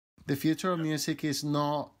the future of music is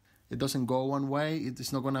not, it doesn't go one way.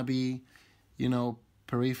 It's not going to be,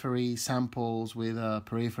 periphery samples with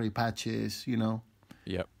periphery patches,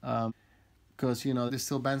 Yep. Because, there's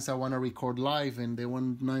still bands that want to record live and they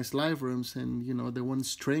want nice live rooms and, they want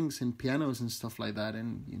strings and pianos and stuff like that.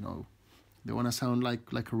 And, they want to sound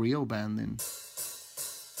like a real band. And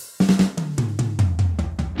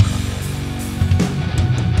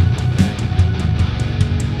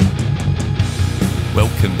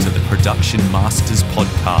Welcome to the Production Masters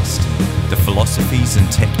Podcast, the philosophies and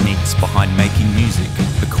techniques behind making music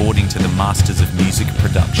according to the masters of music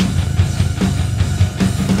production.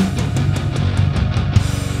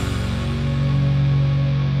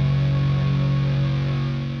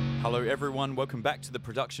 Hello everyone, welcome back to the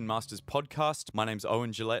Production Masters Podcast. My name's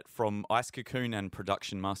Owen Gillett from Ice Cocoon and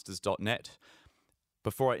productionmasters.net.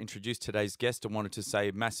 Before I introduce today's guest, I wanted to say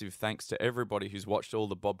massive thanks to everybody who's watched all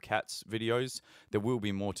the Bobcats videos. There will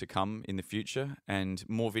be more to come in the future and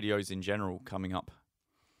more videos in general coming up.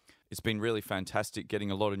 It's been really fantastic getting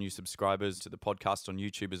a lot of new subscribers to the podcast on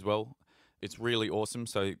YouTube as well. It's really awesome,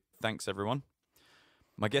 so thanks everyone.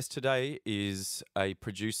 My guest today is a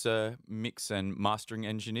producer, mix and mastering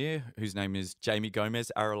engineer whose name is Jaime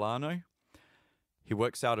Gomez Arellano. He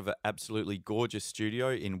works out of an absolutely gorgeous studio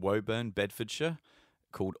in Woburn, Bedfordshire,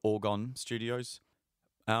 called Orgon Studios.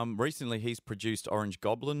 Recently, he's produced Orange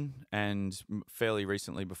Goblin, and fairly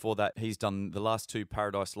recently before that, he's done the last two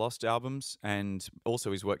Paradise Lost albums, and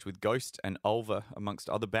also he's worked with Ghost and Ulva, amongst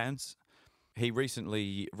other bands. He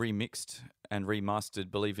recently remixed and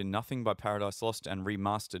remastered Believe in Nothing by Paradise Lost and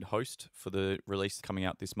remastered Host for the release coming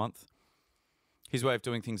out this month. His way of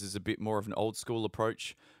doing things is a bit more of an old school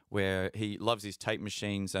approach, where he loves his tape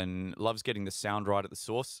machines and loves getting the sound right at the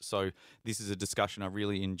source. So this is a discussion I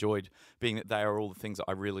really enjoyed, being that they are all the things that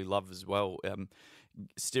I really love as well,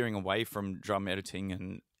 steering away from drum editing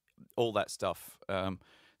and all that stuff.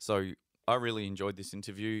 So I really enjoyed this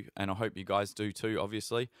interview, and I hope you guys do too,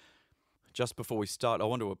 obviously. Just before we start, I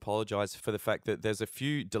want to apologise for the fact that there's a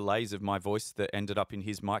few delays of my voice that ended up in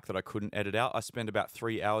his mic that I couldn't edit out. I spent about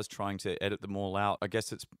 3 hours trying to edit them all out. I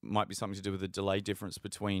guess it might be something to do with the delay difference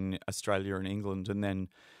between Australia and England. And then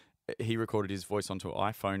he recorded his voice onto an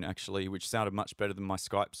iPhone, actually, which sounded much better than my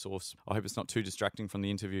Skype source. I hope it's not too distracting from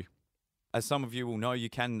the interview. As some of you will know, you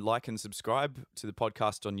can like and subscribe to the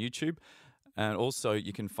podcast on YouTube. And also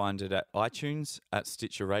you can find it at iTunes, at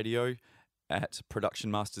Stitcher Radio, at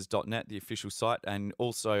productionmasters.net, the official site, and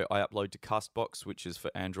also I upload to Castbox, which is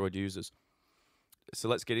for Android users. So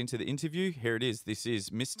let's get into the interview. Here it is. This is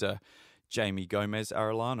Mr. Jaime Gomez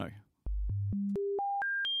Arellano.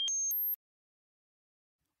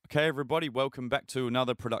 Okay, everybody, welcome back to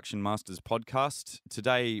another Production Masters podcast.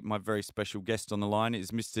 Today, my very special guest on the line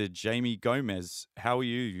is Mr. Jaime Gomez. How are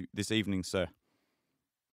you this evening, sir?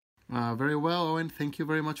 very well, Owen. Thank you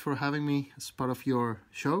very much for having me as part of your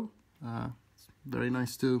show. It's very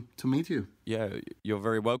nice to meet you. Yeah, you're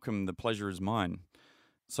very welcome. The pleasure is mine.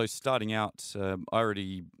 So starting out, I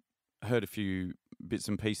already heard a few bits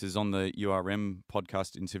and pieces on the URM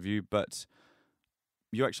podcast interview, but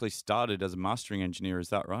you actually started as a mastering engineer, is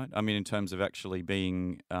that right? I mean, in terms of actually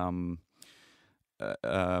being, once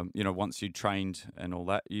you trained and all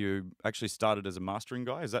that, you actually started as a mastering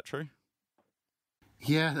guy, is that true?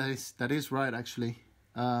 Yeah, that is right, actually.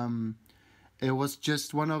 It was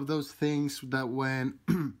just one of those things that when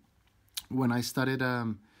I started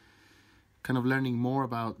kind of learning more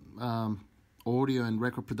about audio and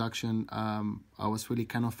record production, I was really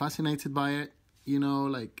kind of fascinated by it.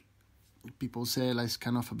 Like people say, like, it's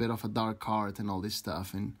kind of a bit of a dark art and all this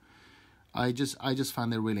stuff, and I just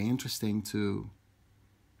found it really interesting to,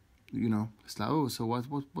 it's like, oh, so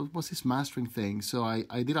what's this mastering thing? So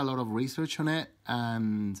I did a lot of research on it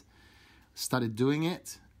and started doing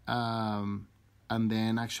it. And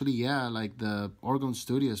then actually, yeah, like the Orgon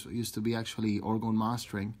Studios used to be actually Orgon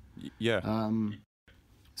Mastering. Yeah.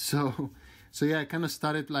 So yeah, it kind of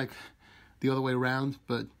started like the other way around,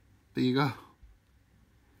 but there you go.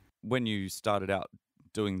 When you started out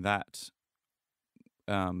doing that,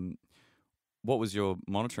 what was your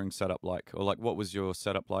monitoring setup like? Or like, what was your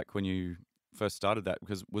setup like when you first started that?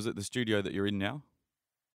 Because was it the studio that you're in now?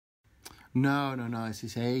 No.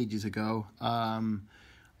 It's ages ago.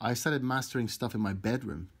 I started mastering stuff in my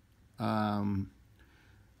bedroom. I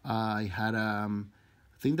had, I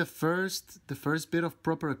think the first bit of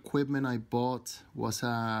proper equipment I bought was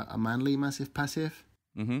a Manley Massive Passive.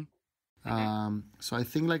 Mm-hmm. So I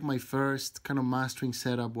think like my first kind of mastering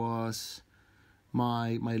setup was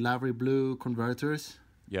my Lavery Blue converters.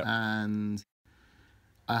 Yeah. And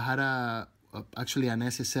I had actually an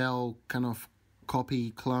SSL kind of copy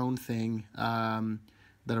clone thing.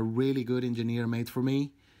 that a really good engineer made for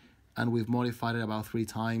me, and we've modified it about 3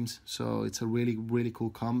 times. So it's a really, really cool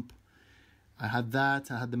comp. I had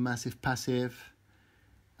that. I had the massive passive,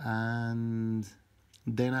 and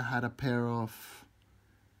then I had a pair of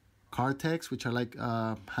Cartex, which are like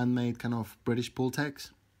handmade kind of British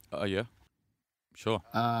Pultex. Yeah, sure.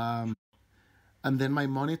 And then my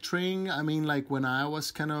monitoring, I mean, like when I was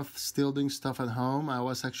kind of still doing stuff at home, I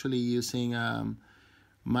was actually using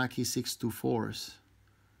Mackie 624s,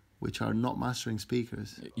 which are not mastering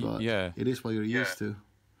speakers, but it is what you're used to.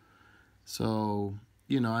 So,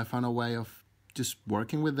 I found a way of just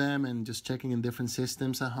working with them and just checking in different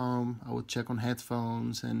systems at home. I would check on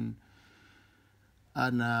headphones and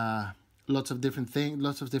lots of different things,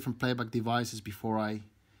 lots of different playback devices before I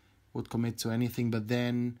would commit to anything. But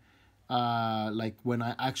then, like when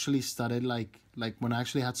I actually started, like when I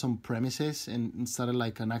actually had some premises and started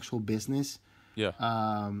like an actual business,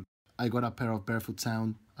 I got a pair of Barefoot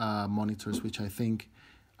Sound monitors, which I think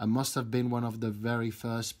I must have been one of the very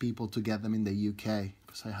first people to get them in the UK,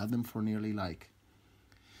 because I had them for nearly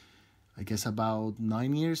I guess about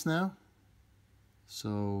 9 years now.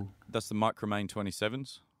 So that's the Micromain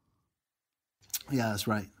 27s? Yeah, that's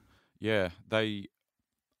right. Yeah,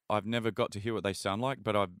 I've never got to hear what they sound like,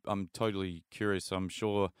 but I'm totally curious. I'm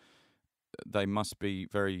sure they must be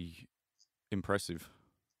very impressive.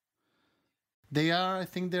 They are. I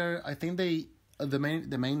think the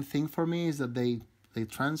main thing for me is that they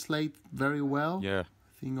translate very well. Yeah.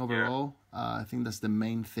 I think overall, I think that's the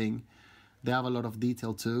main thing. They have a lot of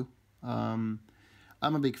detail too. I'm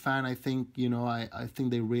a big fan. I think I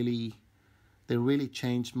think they really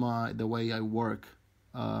changed the way I work.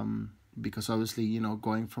 Because obviously,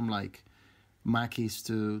 going from like Mackies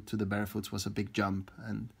to the Barefoots was a big jump,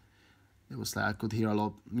 and it was like I could hear a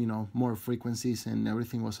lot, more frequencies, and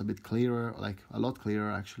everything was a bit clearer, like a lot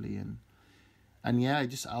clearer actually. And yeah,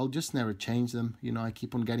 I'll just never change them. I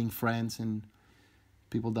keep on getting friends and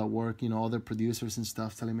people that work, other producers and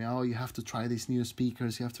stuff telling me, oh, you have to try these new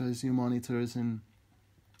speakers, you have to try these new monitors, and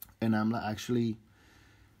I'm like, actually,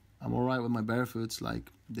 I'm all right with my Barefoots.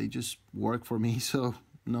 Like they just work for me, so.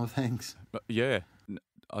 No thanks. But yeah,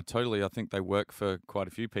 I think they work for quite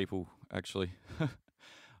a few people actually.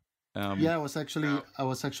 I was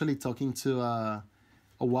actually talking to a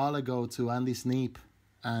while ago to Andy Sneap,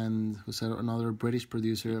 and who's another British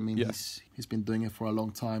producer. I mean, he's been doing it for a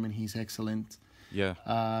long time, and he's excellent. Yeah.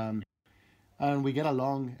 And we get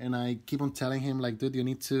along, and I keep on telling him, like, dude, you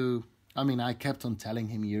need to. I mean, I kept on telling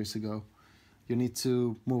him years ago, you need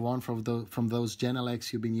to move on from those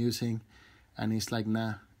Genelecs you've been using. And he's like,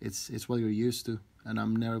 nah, it's what you're used to, and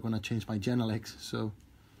I'm never gonna change my Genelecs. So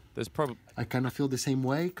there's probably I kind of feel the same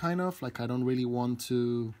way, kind of like I don't really want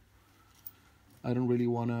to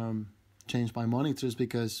change my monitors,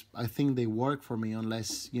 because I think they work for me,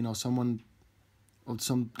 unless someone or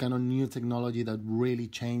some kind of new technology that really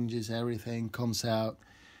changes everything comes out.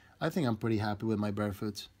 I think I'm pretty happy with my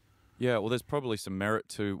Barefoots. Yeah, well, there's probably some merit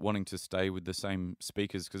to wanting to stay with the same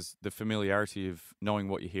speakers, because the familiarity of knowing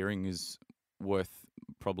what you're hearing is worth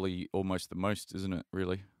probably almost the most, isn't it,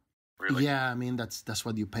 really? Yeah, I mean that's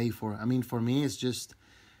what you pay for. I mean, for me it's just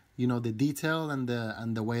the detail and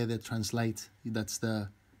the way they translate. That's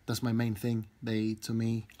my main thing. To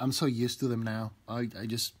me, I'm so used to them now. I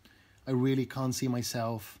really can't see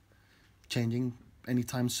myself changing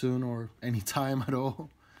anytime soon or any time at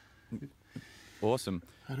all. Awesome.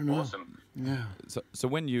 I don't know. Awesome. Yeah. So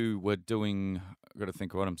when you were doing, I've got to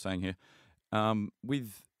think of what I'm saying here.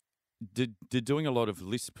 Did doing a lot of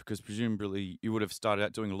lisp, because presumably you would have started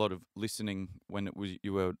out doing a lot of listening when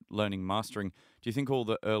you were learning mastering. Do you think all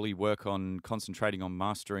the early work on concentrating on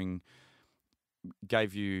mastering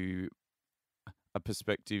gave you a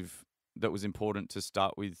perspective that was important to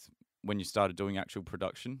start with when you started doing actual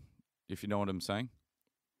production, if you know what I'm saying?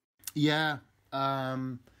 Yeah. I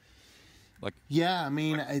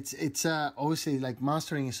mean, it's obviously like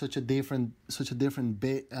mastering is such a different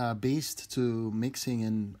beast to mixing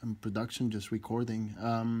and production, just recording.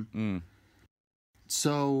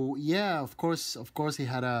 So yeah, of course, it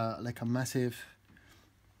had a massive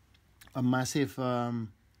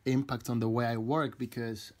impact on the way I work,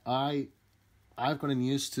 because I've gotten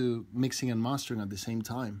used to mixing and mastering at the same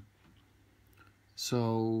time.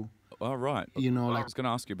 So. All right. I was going to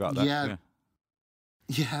ask you about that.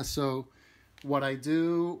 Yeah. So. What I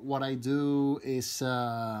do is,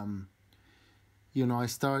 I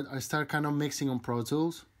start kind of mixing on Pro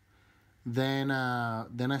Tools, then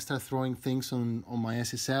I start throwing things on my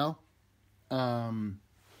SSL, and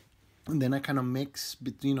then I kind of mix.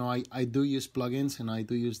 But I do use plugins and I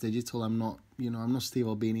do use digital. I'm not Steve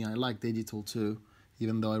Albini. I like digital too,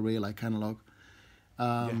 even though I really like analog.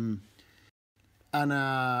 And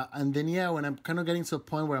then when I'm kind of getting to a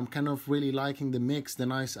point where I'm kind of really liking the mix,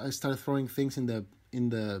 then I start throwing things in the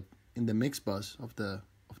mix bus of the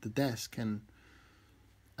desk, and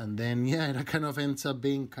then it kind of ends up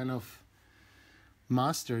being kind of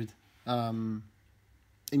mastered. And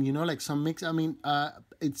like some mix, I mean,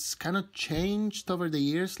 it's kind of changed over the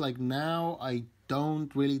years. Like now I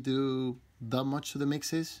don't really do that much to the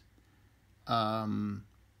mixes in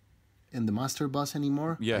the master bus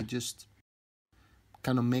anymore. I just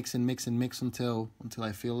kind of mix until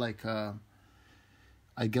I feel like I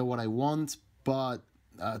get what I want. But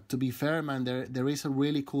to be fair, man, there is a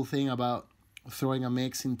really cool thing about throwing a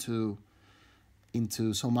mix into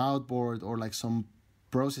some outboard or like some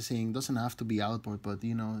processing. Doesn't have to be outboard, but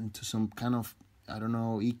into some kind of, I don't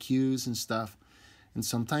know, EQs and stuff. And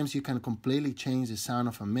sometimes you can completely change the sound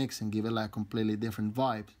of a mix and give it like a completely different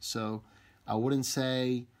vibe. So I wouldn't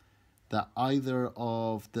say that either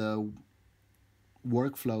of the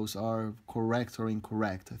workflows are correct or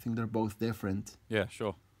incorrect. I think they're both different. Yeah,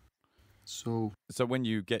 sure. So when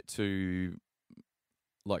you get to,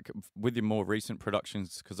 like, with your more recent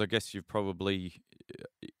productions, because I guess you've probably,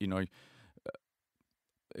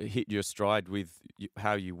 hit your stride with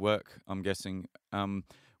how you work, I'm guessing.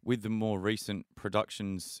 With the more recent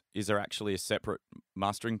productions, is there actually a separate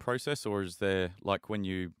mastering process, or is there, like, when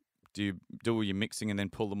you do all your mixing and then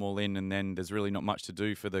pull them all in, and then there's really not much to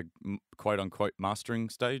do for the quote unquote mastering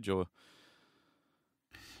stage? Or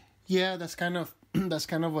yeah, that's kind of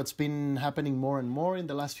what's been happening more and more in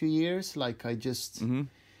the last few years. Like I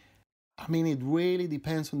mean, it really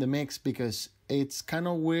depends on the mix, because it's kind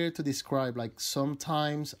of weird to describe. Like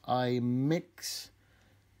sometimes I mix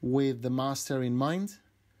with the master in mind,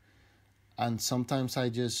 and sometimes I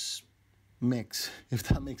just mix, if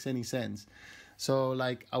that makes any sense. So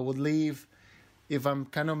like I would leave, if I'm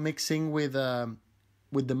kind of mixing with the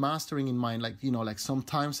mastering in mind, like, like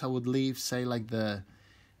sometimes I would leave, say, like the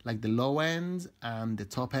low end and the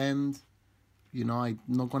top end. I'm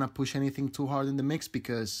not gonna push anything too hard in the mix,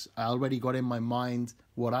 because I already got in my mind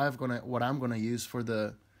what I'm gonna use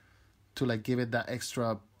to like give it that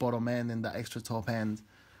extra bottom end and that extra top end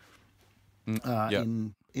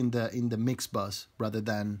in the mix bus, rather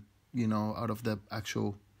than out of the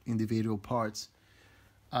actual individual parts.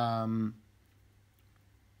 But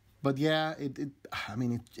yeah,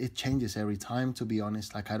 it changes every time, to be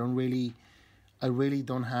honest. Like I really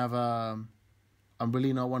don't have I'm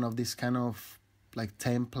really not one of these kind of like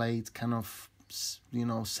template kind of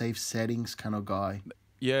safe settings kind of guy.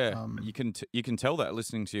 Yeah, you can tell that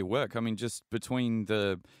listening to your work. I mean, just between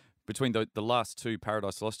the last two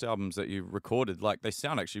Paradise Lost albums that you recorded, like they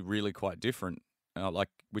sound actually really quite different.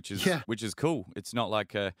 Which is cool. It's not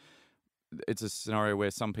like it's a scenario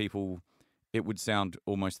where some people it would sound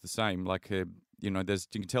almost the same. Like you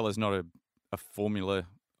can tell there's not a formula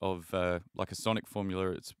of like a sonic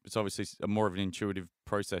formula. It's obviously more of an intuitive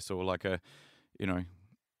process, or like a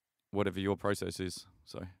whatever your process is.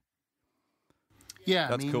 So yeah,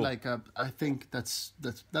 that's cool. Like I think that's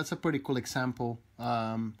a pretty cool example.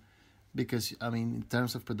 Because in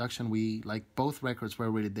terms of production, we like both records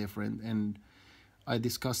were really different, and I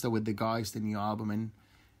discussed it with the guys, the new album,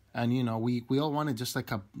 and we all wanted just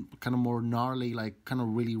like a kind of more gnarly, like kind of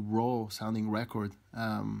really raw sounding record,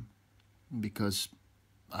 because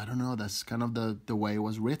I don't know, that's kind of the way it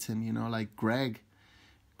was written. Like Greg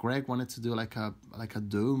wanted to do like a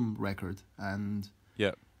doom record, and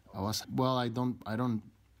yeah, I was, well, I don't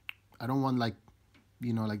want like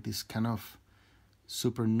like this kind of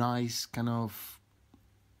super nice kind of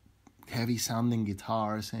heavy sounding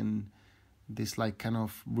guitars and this like kind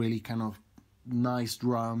of really kind of nice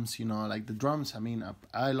drums. Like the drums,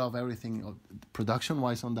 I love everything production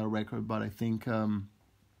wise on that record, but I think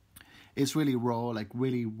it's really raw, like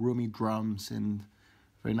really roomy drums and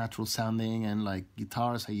very natural sounding, and like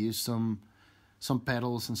guitars I use some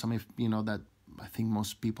pedals and some that I think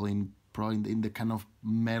most people in the kind of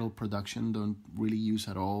metal production don't really use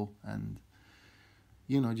at all, and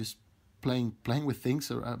just playing with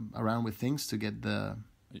things, around with things to get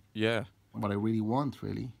what I really want,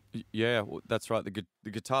 really. Yeah, well, that's right. The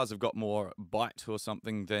guitars have got more bite or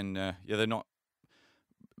something than they're not,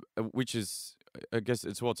 which is, I guess,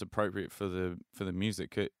 it's what's appropriate for the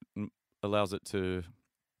music. It allows it to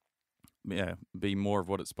be more of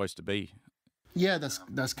what it's supposed to be. Yeah, that's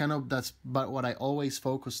but what I always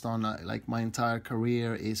focused on, like my entire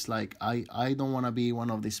career, is like I don't want to be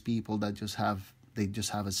one of these people that just have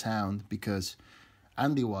a sound, because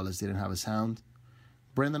Andy Wallace didn't have a sound.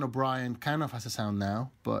 Brendan O'Brien kind of has a sound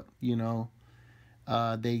now, but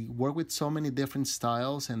they work with so many different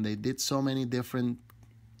styles, and they did so many different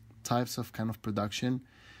types of kind of production.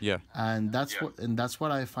 Yeah. And that's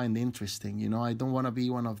what I find interesting. You know, I don't want to be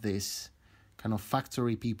one of these kind of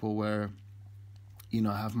factory people where, you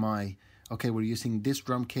know, I have we're using this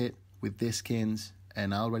drum kit with these skins,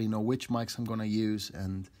 and I already know which mics I'm gonna use,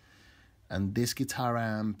 and this guitar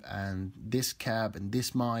amp and this cab and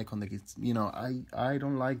this mic on the, you know, I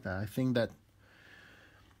don't like that. I think that,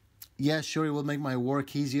 yeah, sure, it will make my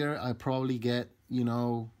work easier. I probably get, you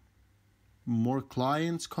know, more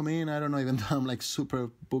clients come in. I don't know, even though I'm like super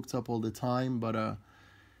booked up all the time, but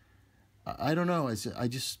I don't know. I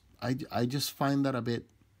just find that a bit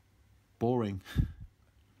boring.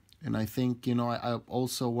 And I think, you know, I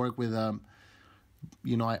also work with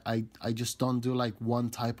you know, I just don't do like one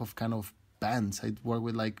type of kind of bands. I work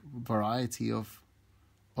with like variety of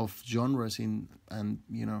genres and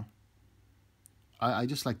you know, I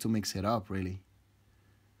just like to mix it up, really.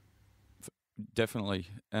 Definitely.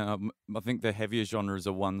 I think the heavier genres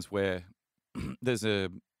are ones where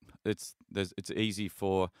it's easy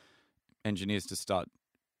for engineers to start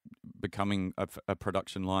becoming a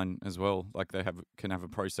production line as well. Like they can have a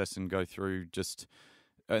process and go through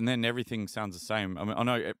and then everything sounds the same. I mean, I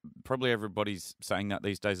know probably everybody's saying that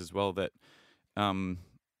these days as well. That, I mean,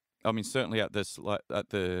 certainly at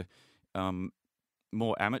the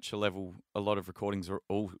more amateur level, a lot of recordings are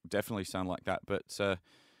all definitely sound like that. But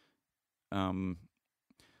I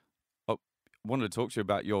wanted to talk to you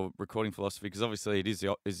about your recording philosophy, because obviously it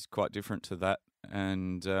is quite different to that.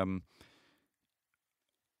 And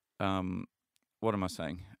what am I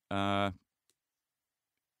saying?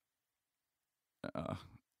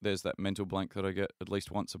 There's that mental blank that I get at least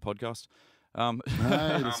once a podcast.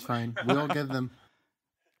 It's fine. We all get them.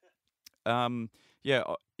 Yeah,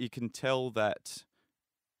 you can tell that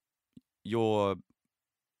your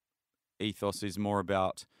ethos is more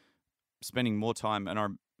about spending more time,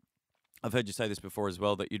 and I've heard you say this before as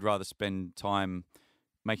well, that you'd rather spend time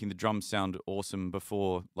making the drums sound awesome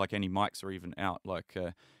before like any mics are even out. Like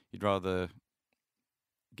you'd rather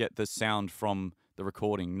get the sound from the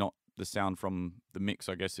recording, not the sound from the mix,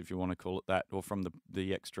 I guess, if you want to call it that, or from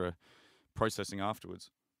the extra processing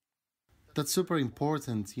afterwards. That's super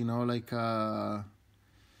important, you know, like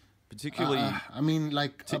particularly I mean,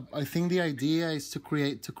 like I think the idea is to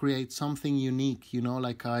create something unique, you know,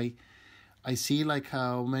 like I see like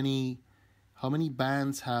how many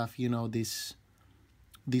bands have, you know, this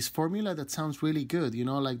formula that sounds really good, you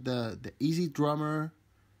know, like the easy drummer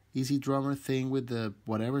thing with the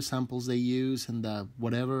whatever samples they use and the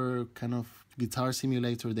whatever kind of guitar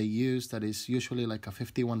simulator they use, that is usually like a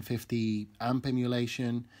 5150 amp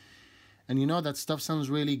emulation. And you know, that stuff sounds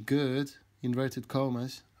really good, inverted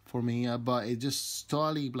commas, for me, but it just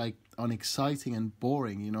totally like unexciting and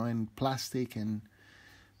boring, you know, and plastic. And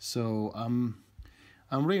so I'm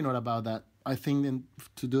really not about that. I think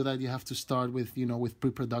to do that you have to start with, you know, with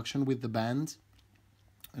pre-production with the band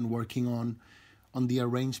and working on the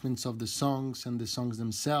arrangements of the songs and the songs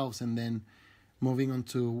themselves, and then moving on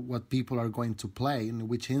to what people are going to play and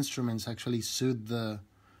which instruments actually suit the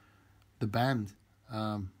band.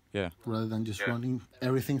 Rather than just running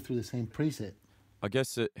everything through the same preset. I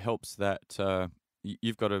guess it helps that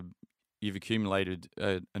you've accumulated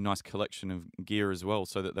a nice collection of gear as well,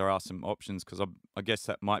 so that there are some options, because I guess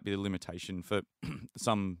that might be the limitation for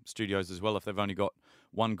some studios as well. If they've only got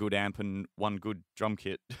one good amp and one good drum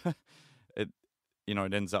kit, it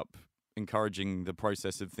ends up encouraging the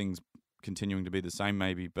process of things continuing to be the same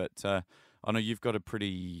maybe. But I know you've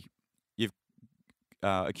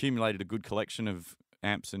accumulated a good collection of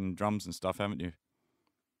amps and drums and stuff, haven't you?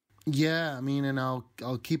 Yeah, I mean, and I'll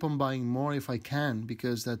keep on buying more if I can,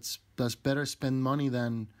 because that's better spend money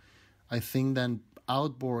than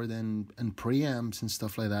outboard and preamps and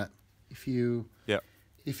stuff like that. If you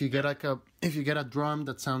get a drum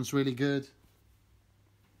that sounds really good,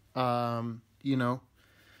 you know,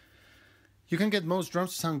 you can get most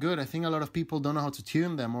drums to sound good. I think a lot of people don't know how to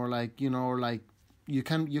tune them, or like, you know, or like you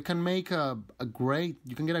can make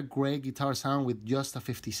you can get a great guitar sound with just a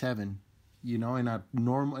 57, you know, in a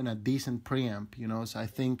decent preamp, you know. So I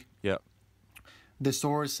think the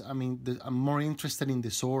source, I mean, I'm more interested in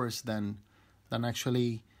the source than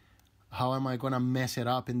actually how am I gonna mess it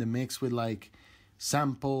up in the mix with like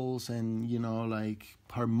samples and, you know, like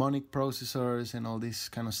harmonic processors and all this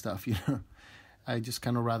kind of stuff, you know. I just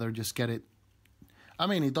kind of rather just get it. I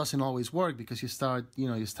mean, it doesn't always work, because you start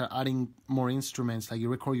adding more instruments. Like you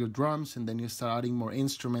record your drums and then you start adding more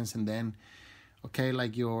instruments, and then, okay,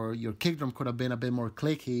 like your kick drum could have been a bit more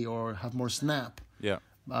clicky or have more snap. Yeah.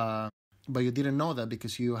 But you didn't know that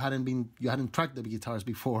because you hadn't tracked the guitars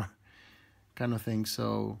before, kind of thing.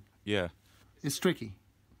 So yeah, it's tricky.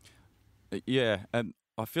 Yeah, and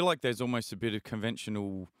I feel like there's almost a bit of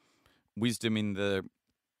conventional wisdom in the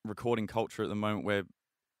recording culture at the moment where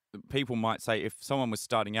people might say, if someone was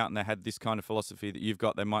starting out and they had this kind of philosophy that you've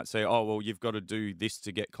got, they might say, oh, well, you've got to do this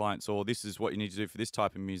to get clients, or this is what you need to do for this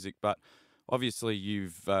type of music. But obviously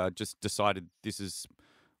you've just decided this is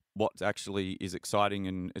what actually is exciting,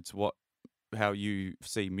 and it's how you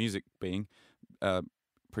see music being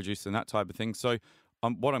produced and that type of thing. So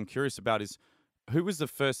what I'm curious about is, who was the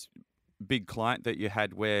first big client that you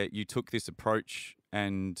had where you took this approach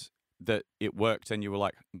and that it worked and you were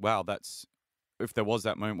like, wow, if there was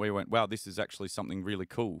that moment where you went, wow, this is actually something really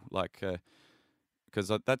cool. Like,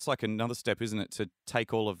 because that's like another step, isn't it? To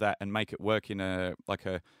take all of that and make it work in I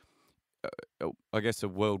guess, a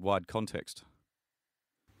worldwide context.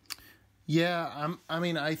 Yeah, I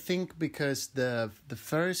mean, I think because the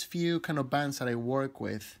first few kind of bands that I work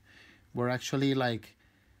with were actually like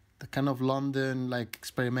the kind of London, like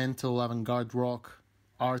experimental avant-garde rock,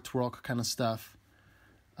 art rock kind of stuff.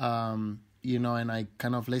 And I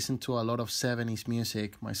kind of listened to a lot of 70s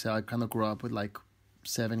music myself. I kind of grew up with like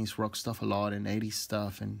 70s rock stuff a lot, and 80s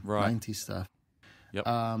stuff and 90s stuff. Yep.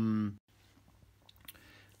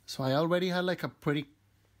 So I already had like a pretty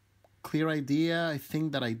clear idea. I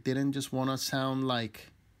think that I didn't just want to sound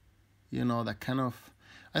like, that kind of...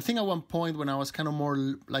 I think at one point when I was kind of more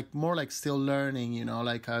like still learning,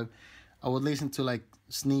 like I would listen to like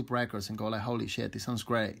Sneap records and go like, holy shit, this sounds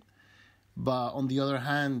great. But on the other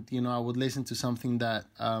hand, I would listen to something that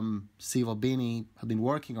Steve Albini had been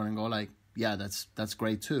working on and go like, yeah, that's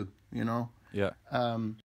great too, Yeah.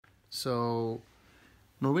 So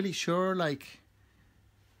not really sure like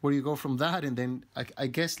where you go from that. And then I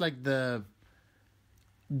guess like the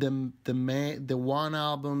one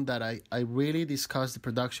album that I really discussed the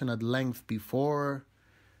production at length before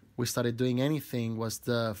we started doing anything was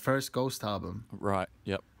the first Ghost album. Right.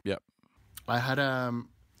 Yep. I had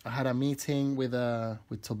a meeting with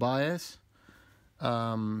Tobias.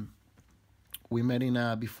 We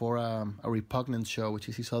met before a Repugnant show, which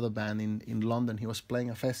is his other band in London. He was playing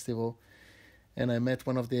a festival, and I met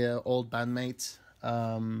one of the old bandmates,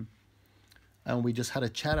 and we just had a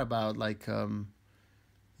chat about like, how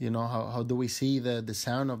do we see the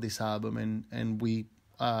sound of this album, and we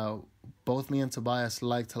both me and Tobias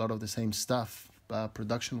liked a lot of the same stuff,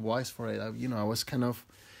 production wise for it. I was kind of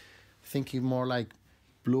thinking more like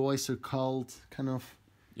Blue Oyster Cult kind of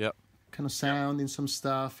sound in some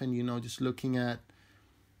stuff, and just looking at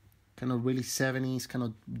kind of really 70s kind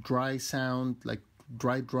of dry sound, like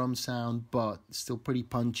dry drum sound, but still pretty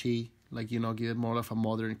punchy, like give it more of a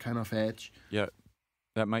modern kind of edge. Yeah,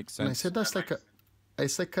 that makes sense. And I said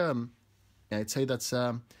I'd say that's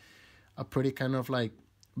a pretty kind of like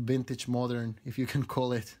vintage modern, if you can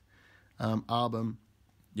call it, album.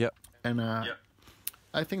 Yeah. And I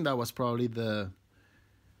think that was probably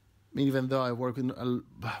even though I worked in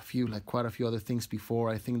quite a few other things before,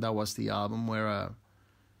 I think that was the album where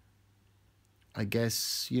I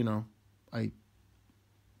guess, I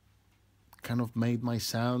kind of made my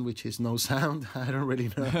sound, which is no sound. I don't really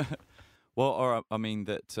know. Well, or I mean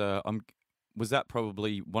that was that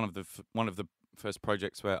probably one of the first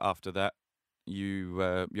projects where after that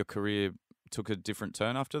your career took a different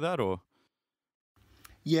turn after that, or?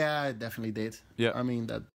 Yeah, it definitely did. Yeah. I mean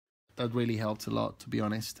that really helped a lot, to be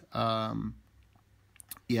honest.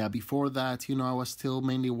 Before that, I was still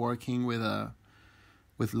mainly working with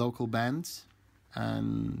local bands,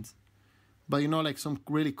 but like some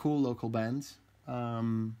really cool local bands,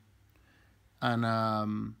 doing a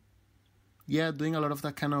lot of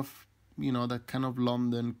that kind of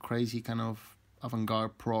London crazy kind of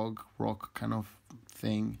avant-garde prog rock kind of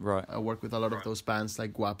thing. Right. I worked with a lot of those bands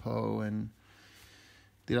like Guapo, and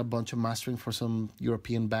did a bunch of mastering for some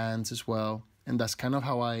European bands as well, and that's kind of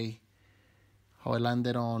how I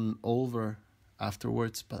landed on Over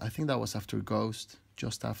afterwards. But I think that was after Ghost,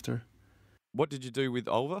 just after. What did you do with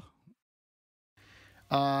Over?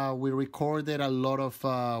 We recorded a lot of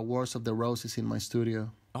Wars of the Roses in my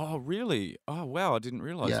studio. Oh, really? Oh, wow! I didn't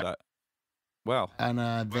realize that. Wow. And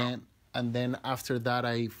then after that,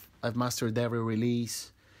 I've mastered every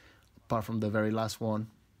release, apart from the very last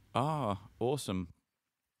one. Ah, awesome.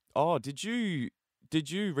 Oh, did you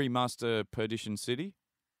remaster Perdition City?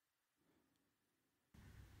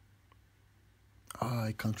 Oh,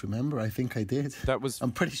 I can't remember. I think I did.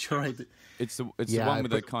 I'm pretty sure I did. It's the one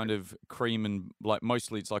with the kind of cream and like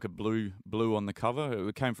mostly it's like a blue on the cover.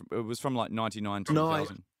 It was from like 99 to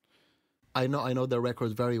 2000. No, I know the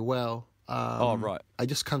record very well. Right. I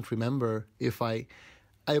just can't remember if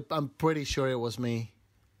I'm pretty sure it was me.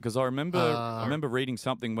 Because I remember reading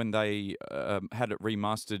something when they had it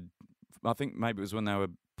remastered. I think maybe it was when they were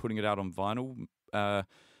putting it out on vinyl.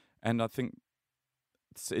 and I think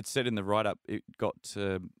it said in the write-up it got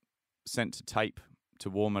sent to tape to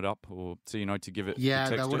warm it up, or to give it. Yeah,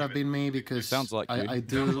 the that would have been me, because sounds like you. I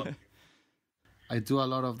do. I do a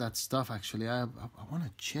lot of that stuff actually. I want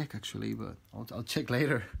to check actually, but I'll check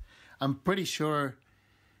later. I'm pretty sure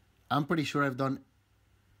I've done.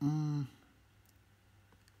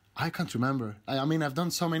 I can't remember. I mean, I've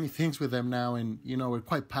done so many things with them now, and we're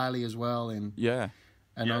quite pally as well, and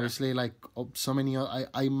obviously like so many.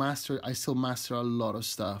 I still master a lot of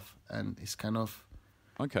stuff, and it's kind of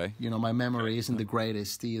okay. My memory isn't the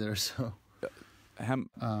greatest either, so.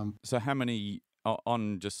 So how many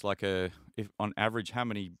on just like if on average, how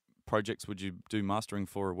many projects would you do mastering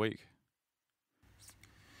for a week?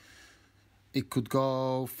 It could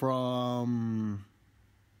go from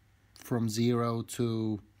 0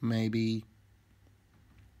 to maybe,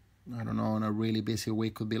 I don't know, on a really busy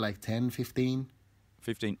week could be like 10, 15.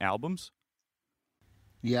 15 albums?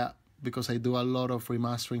 Yeah, because I do a lot of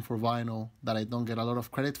remastering for vinyl that I don't get a lot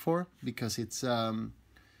of credit for, because it's I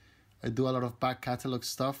do a lot of back catalog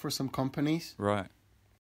stuff for some companies. Right.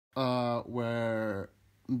 Where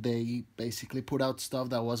they basically put out stuff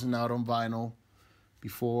that wasn't out on vinyl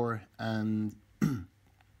before, and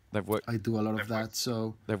I do a lot of that.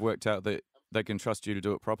 So they've worked out that they can trust you to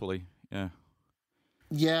do it properly. Yeah.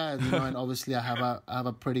 Yeah, and obviously I have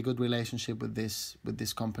a pretty good relationship with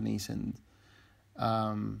these companies, and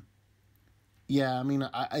yeah, I mean,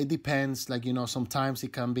 it depends. Like, sometimes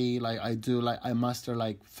it can be like I master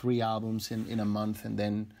like 3 albums in a month, and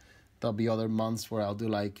then there'll be other months where I'll do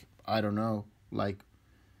like, I don't know, like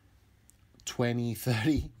 20,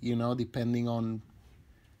 30, depending on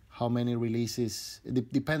how many releases,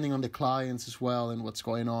 depending on the clients as well and what's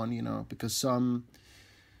going on, because some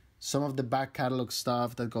of the back catalog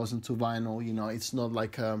stuff that goes into vinyl, it's not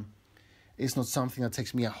like it's not something that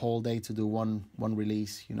takes me a whole day to do one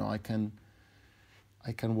release. I can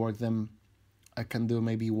work them. I can do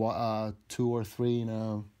maybe 2 or 3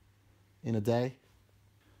 in a day.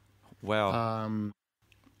 Wow.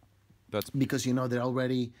 That's because they're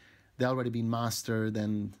already been mastered,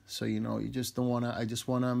 and so you just don't wanna. I just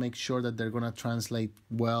wanna make sure that they're gonna translate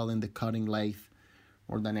well in the cutting lathe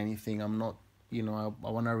more than anything. I'm not. I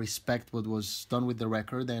wanna respect what was done with the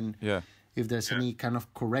record, and if there's any kind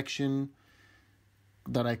of correction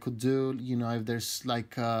that I could do, if there's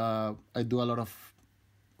like I do a lot of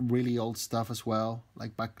really old stuff as well,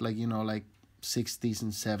 like back, like 60s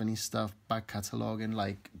and 70s stuff, back catalog, and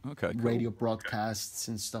like radio broadcasts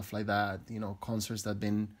and stuff like that, concerts that have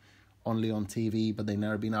been only on TV but they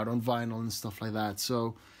never been out on vinyl and stuff like that.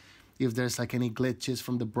 So if there's like any glitches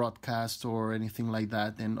from the broadcast or anything like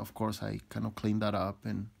that, then of course I kind of clean that up,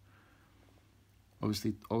 and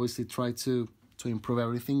obviously try to improve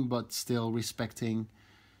everything, but still respecting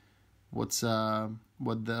what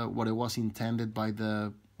it was intended by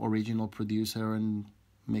the original producer and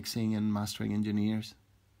mixing and mastering engineers.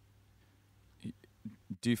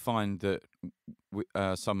 Do you find that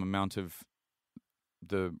some amount of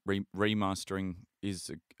the remastering is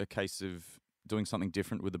a case of doing something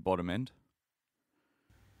different with the bottom end?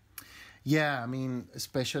 Yeah, I mean,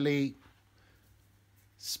 especially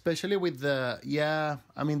with the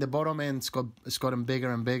bottom end's gotten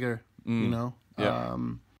bigger and bigger, Yeah.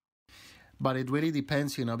 But it really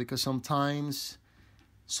depends, because sometimes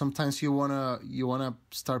you wanna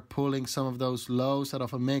start pulling some of those lows out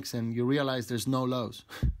of a mix, and you realize there's no lows.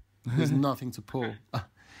 There's nothing to pull.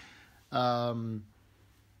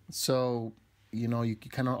 So you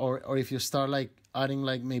kind of, or if you start like adding,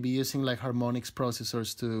 like maybe using like harmonics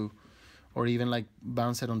processors to, or even like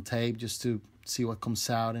bounce it on tape just to see what comes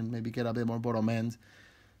out and maybe get a bit more bottom end.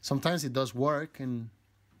 Sometimes it does work,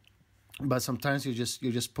 but sometimes you're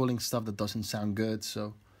just pulling stuff that doesn't sound good.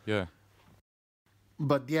 So yeah.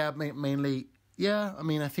 But yeah, mainly, yeah. I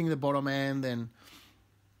mean, I think the bottom end, and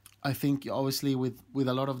I think obviously with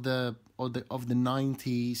a lot of the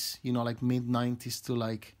 90s, like mid 90s to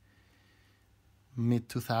like mid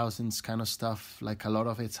 2000s kind of stuff, like a lot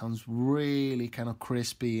of it sounds really kind of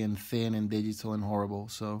crispy and thin and digital and horrible.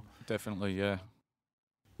 So definitely, yeah.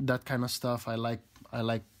 That kind of stuff, I like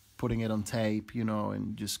putting it on tape,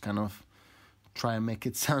 and just kind of try and make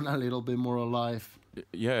it sound a little bit more alive.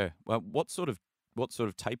 Yeah. Well, what sort of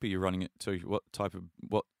tape are you running it to?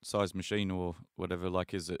 What size machine or whatever?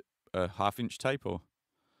 Like, is it a 1/2 inch tape or?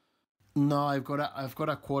 No, I've got a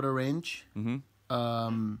 1/4 inch.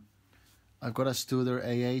 Mm-hmm. I've got a Studer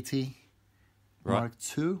A80 Mark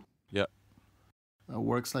II. Yeah.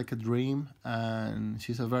 Works like a dream, and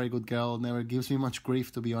she's a very good girl. Never gives me much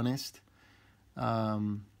grief, to be honest.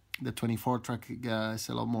 The 24 track is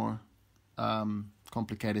a lot more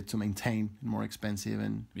complicated to maintain and more expensive.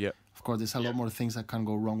 And Yeah. of course, there's a lot more things that can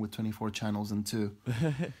go wrong with 24 channels than 2.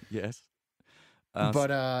 Yes. But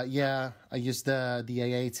yeah, I use the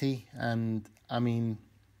A80, and I mean,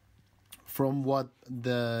 from what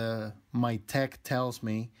my tech tells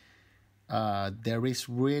me, there is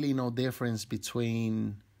really no difference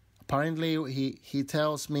between. Apparently, he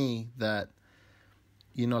tells me that,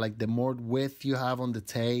 you know, like the more width you have on the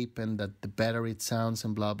tape and that the better it sounds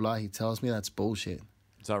and blah blah. He tells me that's bullshit.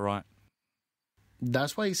 Is that right?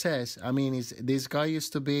 That's what he says. I mean, this guy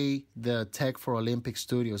used to be the tech for Olympic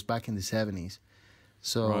Studios back in the 70s.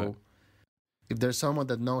 So Right. if there's someone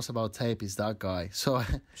that knows about tape, it's that guy. So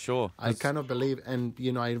Sure. I kind of believe, and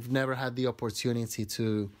you know, I've never had the opportunity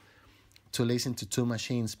to listen to 2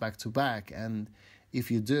 machines back to back. And if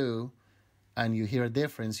you do, and you hear a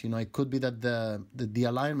difference, you know, it could be that the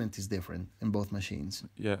alignment is different in both machines.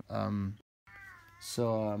 Yeah.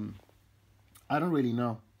 So I don't really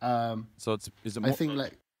know. So is it more? I think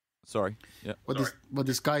like Sorry. Yeah. what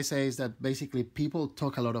this guy says that basically people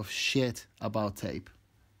talk a lot of shit about tape.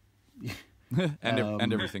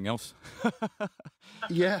 and everything else.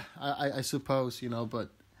 Yeah, I suppose, you know, but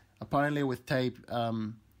apparently with tape,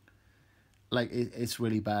 like it's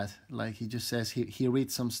really bad. Like he just says he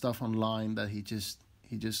reads some stuff online that he just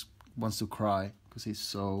wants to cry because he's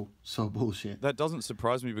so bullshit. That doesn't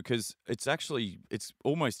surprise me because it's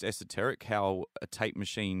almost esoteric how a tape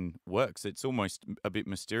machine works. It's almost a bit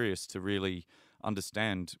mysterious to really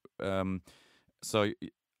understand. So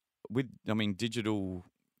digital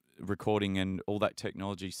recording and all that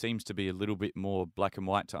technology seems to be a little bit more black and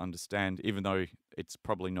white to understand, even though it's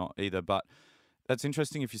probably not either. But that's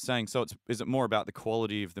interesting if you're saying, so is it more about the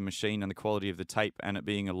quality of the machine and the quality of the tape and it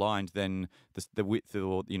being aligned than the width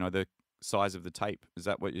or, you know, the size of the tape? Is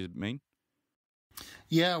that what you mean?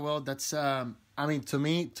 Yeah, well, that's I mean, to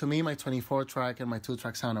me my 24 track and my 2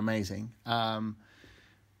 track sound amazing.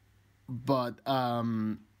 But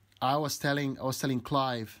I was telling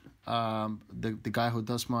Clive, the guy who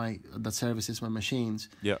does that services my machines.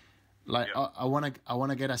 Yeah. Like I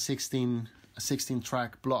wanna get a 16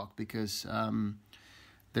 track block because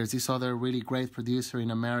there's this other really great producer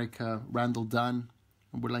in America, Randall Dunn.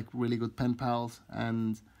 We're like really good pen pals,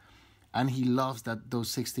 and he loves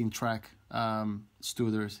those 16 track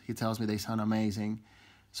Studers. He tells me they sound amazing.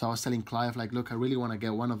 So I was telling Clive, like, look, I really want to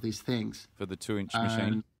get one of these things For the 2-inch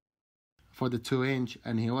machine? For the 2-inch,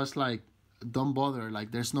 and he was like, don't bother,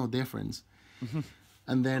 like there's no difference.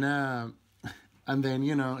 And then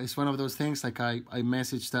you know, it's one of those things, like I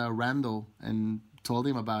messaged Randall and told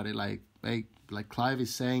him about it, like, hey, like Clive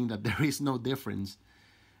is saying that there is no difference.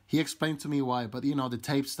 He explained to me why, but you know, the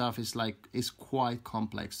tape stuff is quite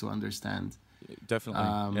complex to understand.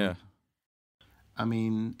 Definitely. Yeah. I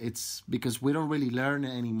mean, it's because we don't really learn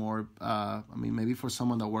it anymore. I mean, maybe for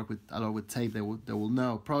someone that work a lot with tape, they will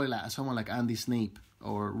know. Probably like someone like Andy Sneap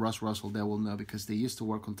or Russ Russell, they will know because they used to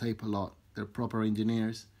work on tape a lot. They're proper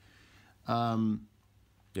engineers.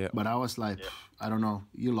 Yeah. But I was like, I don't know.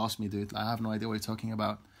 You lost me, dude. I have no idea what you're talking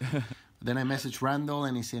about. Then I messaged Randall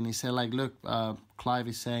and he said like, look, Clive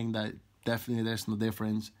is saying that definitely there's no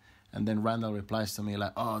difference. And then Randall replies to me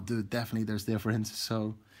like, oh, dude, definitely there's difference.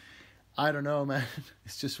 So I don't know, man.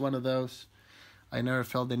 It's just one of those. I never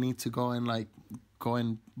felt the need to go and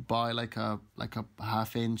buy like a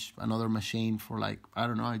half-inch another machine for like, I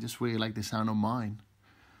don't know. I just really like the sound of mine.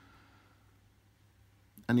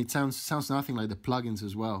 And it sounds nothing like the plugins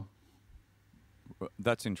as well.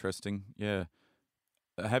 That's interesting. Yeah.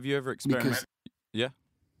 Have you ever experimented? Yeah.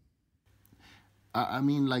 I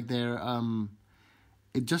mean, like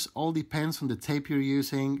it just all depends on the tape you're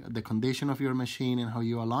using, the condition of your machine, and how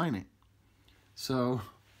you align it. So.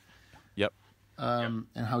 Yep. And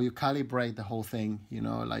how you calibrate the whole thing, you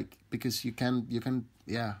know, like because you can,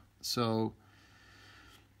 yeah. So.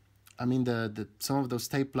 I mean, the some of those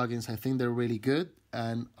tape plugins, I think they're really good,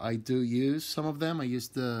 and I do use some of them. I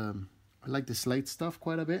like the Slate stuff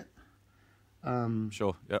quite a bit.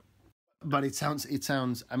 Sure. Yep. But it sounds.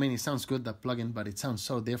 I mean, it sounds good, that plugin, but it sounds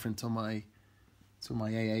so different to my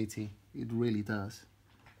A80. It really does.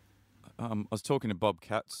 I was talking to Bob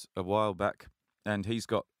Katz a while back, and he's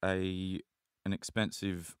got an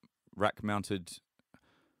expensive rack-mounted.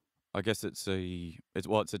 I guess it's a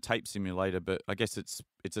tape simulator, but I guess it's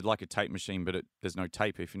like a tape machine, but there's no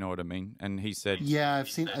tape, if you know what I mean. And he said, yeah, I've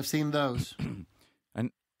seen those.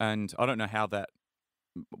 and I don't know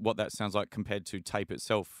what that sounds like compared to tape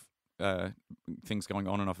itself, things going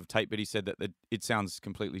on and off of tape. But he said that it sounds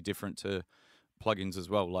completely different to plugins as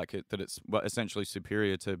well, like that it's essentially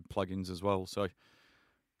superior to plugins as well. So,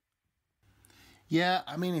 yeah,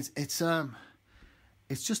 I mean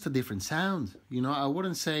it's just a different sound. I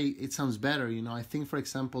wouldn't say it sounds better. I think, for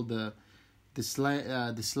example, the Slate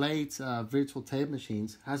virtual tape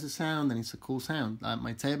machines has a sound, and it's a cool sound.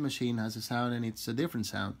 My tape machine has a sound, and it's a different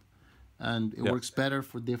sound, and it works better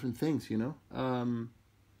for different things.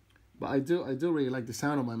 But I do really like the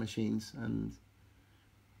sound of my machines, and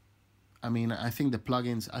I mean, I think the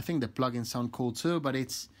plugins sound cool too, but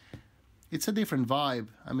it's a different vibe.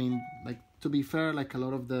 I mean, like, to be fair, like, a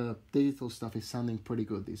lot of the digital stuff is sounding pretty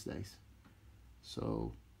good these days.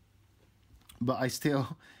 So, but I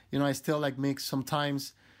still like mix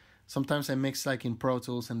sometimes. Sometimes I mix like in Pro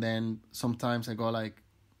Tools, and then sometimes I go like,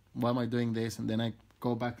 why am I doing this? And then I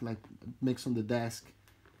go back, like, mix on the desk,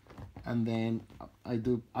 and then I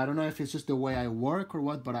don't know if it's just the way I work or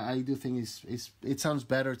what, but I do think it sounds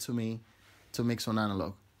better to me to mix on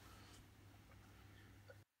analog.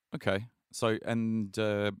 Okay. So, and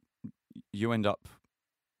you end up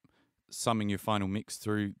summing your final mix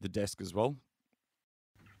through the desk as well?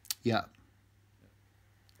 Yeah.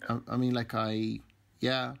 I mean, like, I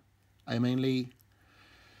mainly,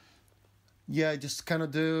 just kind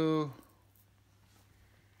of do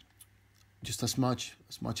just as much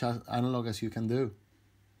analog as you can do.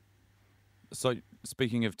 So,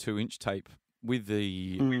 speaking of 2-inch tape, with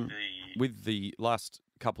the last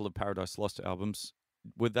couple of Paradise Lost albums,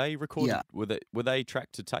 were they recorded? Yeah. Were they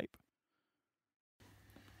tracked to tape?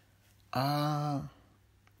 I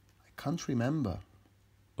can't remember.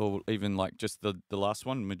 Or even like just the last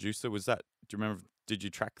one, Medusa, was that? Do you remember? Did you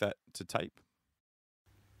track that to tape?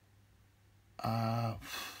 I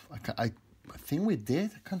think we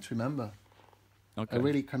did. I can't remember. Okay. I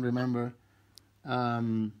really can't remember.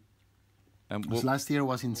 Because last year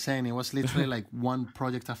was insane. It was literally like one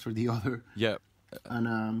project after the other. Yeah.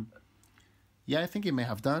 And I think it may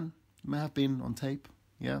have done. It may have been on tape.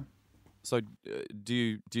 Yeah. So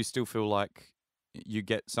do you still feel like you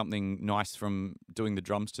get something nice from doing the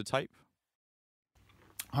drums to tape?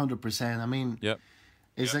 100%. I mean, yep.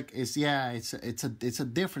 It's like it's a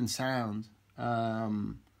different sound.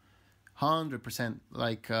 100%.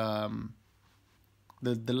 Like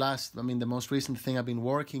the most recent thing I've been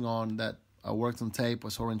working on that I worked on tape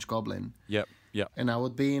was Orange Goblin. Yep. And I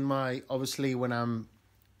would be in my, obviously when I'm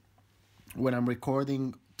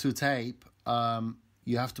recording to tape,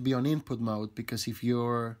 you have to be on input mode, because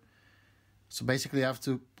so basically you have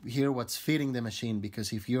to hear what's feeding the machine,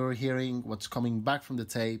 because if you're hearing what's coming back from the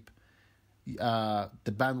tape,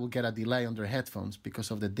 the band will get a delay on their headphones because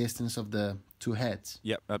of the distance of the two heads.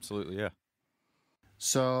 Yep, absolutely, yeah.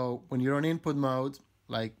 So when you're on input mode,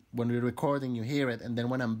 like when we're recording, you hear it, and then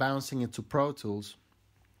when I'm bouncing it to Pro Tools,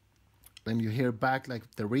 then you hear back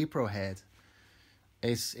like the repro head.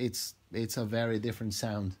 It's a very different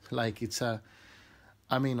sound. Like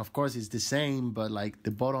I mean, of course it's the same, but like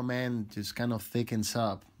the bottom end just kind of thickens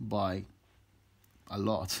up by a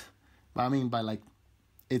lot. But I mean, by like,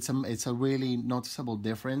 it's a really noticeable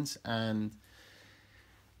difference, and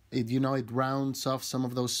it rounds off some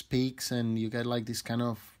of those peaks, and you get like this kind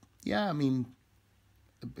of, I mean,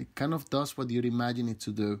 it kind of does what you'd imagine it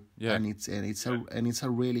to do. Yeah. And it's a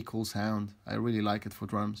really cool sound. I really like it for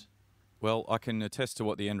drums. Well, I can attest to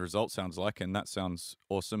what the end result sounds like, and that sounds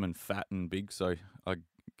awesome and fat and big, so I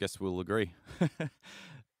guess we'll agree.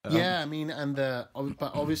 I mean, but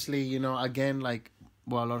obviously, again, like,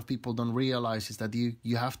 what a lot of people don't realize is that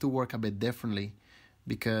you have to work a bit differently,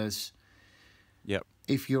 because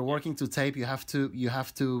if you're working to tape, I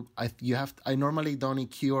normally don't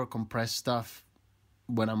EQ or compress stuff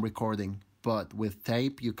when I'm recording, but with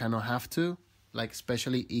tape, you kind of have to, like,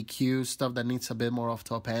 especially EQ stuff that needs a bit more off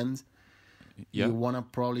top end. You want to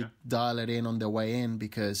probably dial it in on the way in,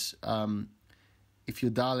 because if you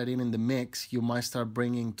dial it in the mix, you might start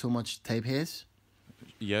bringing too much tape hiss.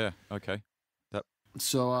 Yeah. Okay.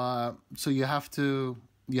 So you have to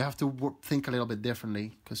think a little bit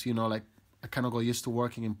differently, because like I kind of got used to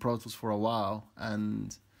working in Pro Tools for a while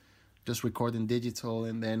and just recording digital,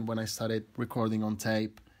 and then when I started recording on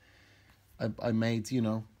tape, I made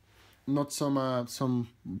not some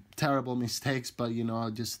terrible mistakes, but I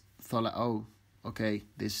just thought like, oh, okay,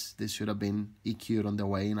 this should have been EQ'd on the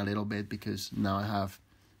way in a little bit, because now I have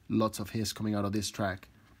lots of hiss coming out of this track.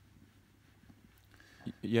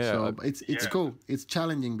 Yeah, so it's cool. It's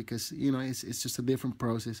challenging because it's just a different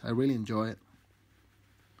process. I really enjoy it.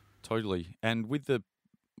 Totally. And with the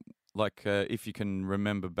if you can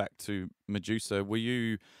remember back to Medusa,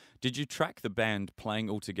 did you track the band playing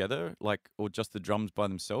all together, or just the drums by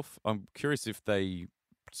themselves? I'm curious if they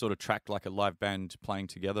sort of tracked like a live band playing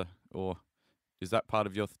together, or is that part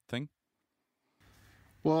of your thing?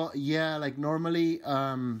 Well, yeah, like normally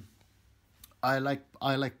I like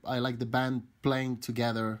the band playing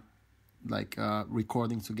together, like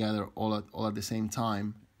recording together all at the same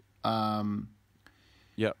time.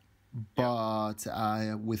 Yep. But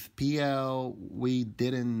with PL we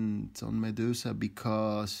didn't on Medusa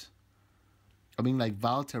because I mean, like,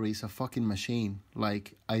 Valtteri is a fucking machine.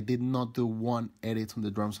 Like, I did not do one edit on the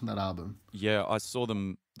drums on that album. Yeah, I saw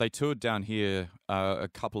them. They toured down here a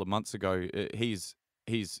couple of months ago. He's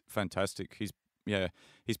fantastic. He's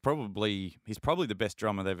probably the best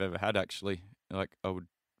drummer they've ever had. Actually, like I would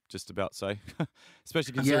just about say,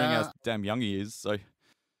 especially considering how damn young he is. So.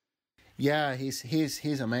 Yeah,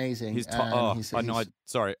 he's amazing.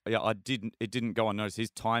 Sorry. Yeah, It didn't go unnoticed.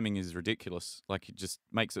 His timing is ridiculous. Like, it just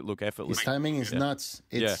makes it look effortless. His timing is nuts.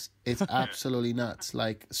 It's absolutely nuts.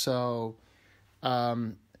 Like, so,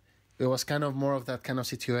 it was kind of more of that kind of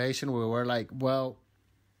situation where we're like, well,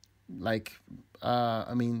 like,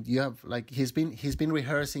 I mean, you have like he's been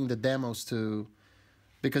rehearsing the demos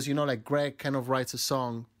because like Greg kind of writes a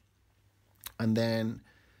song, and then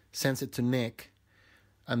sends it to Nick.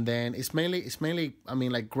 And then it's mainly, I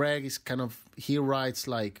mean, like Greg is kind of, he writes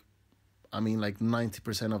like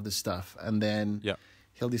 90% of the stuff. And then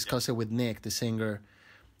he'll discuss it with Nick, the singer.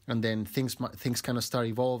 And then things kind of start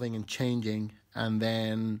evolving and changing. And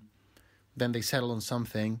then they settle on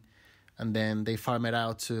something. And then they farm it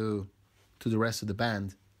out to the rest of the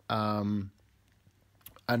band. And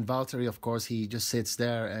Valtteri, of course, he just sits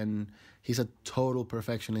there and he's a total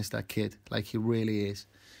perfectionist, that kid. Like, he really is.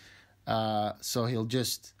 So he'll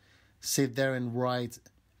just sit there and write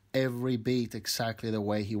every beat exactly the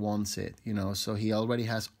way he wants it, So he already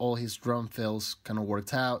has all his drum fills kind of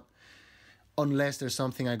worked out. Unless there's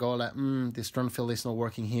something I go like, this drum fill is not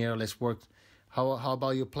working here. Let's work. How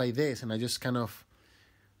about you play this? And I just kind of,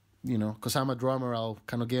 because I'm a drummer, I'll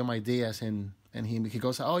kind of give him ideas, and he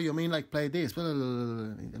goes, oh, you mean like play this?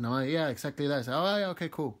 And I'm like, yeah, exactly that. So, oh, yeah, okay,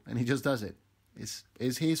 cool. And he just does it.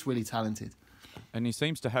 He's really talented. And he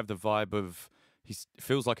seems to have the vibe of, he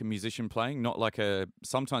feels like a musician playing, not like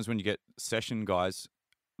sometimes when you get session guys,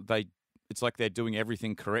 it's like they're doing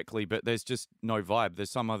everything correctly, but there's just no vibe. There's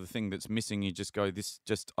some other thing that's missing. You just go,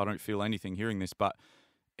 I don't feel anything hearing this, but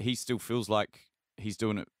he still feels like he's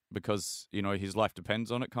doing it because, his life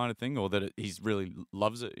depends on it kind of thing, or that he really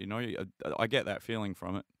loves it, I get that feeling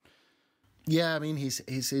from it. Yeah, I mean,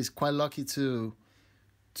 he's quite lucky to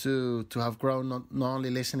have grown not only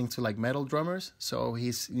listening to like metal drummers, so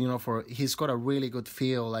he's got a really good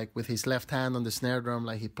feel, like with his left hand on the snare drum,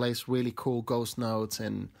 like he plays really cool ghost notes,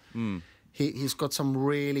 and he's got some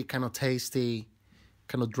really kind of tasty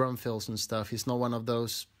kind of drum fills and stuff. He's not one of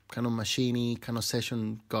those kind of machiney kind of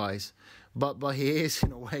session guys, but he is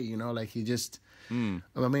in a way, like he just I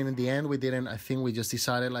mean, in the end I think we just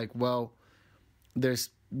decided like, well, there's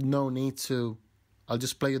no need to, I'll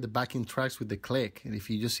just play you the backing tracks with the click. And if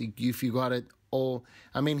you got it all,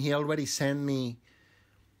 I mean, he had already sent me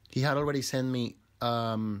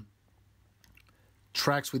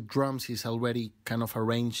tracks with drums he's already kind of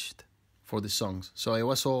arranged for the songs. So it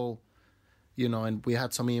was all, and we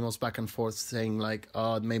had some emails back and forth saying like,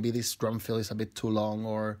 oh, maybe this drum fill is a bit too long,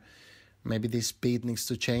 or maybe this beat needs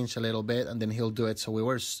to change a little bit, and then he'll do it. So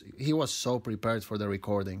he was so prepared for the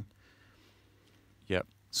recording. Yep.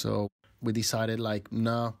 So we decided like,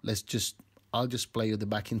 no, I'll just play you the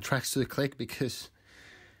backing tracks to the click, because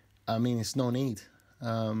I mean, it's no need.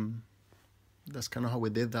 That's kind of how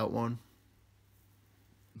we did that one.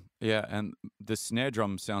 Yeah, and the snare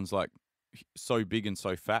drum sounds like so big and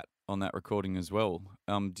so fat on that recording as well.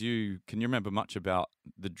 Can you remember much about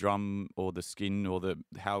the drum or the skin or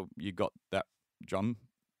how you got that drum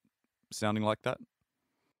sounding like that?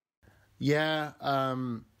 Yeah,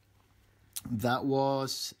 that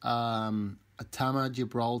was a Tama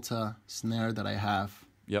Gibraltar snare that I have.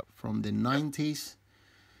 Yep. From the 90s.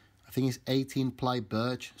 I think it's 18-ply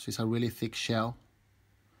birch, so it's a really thick shell.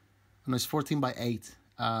 No, it's 14x8.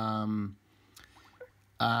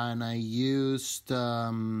 And I used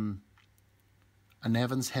an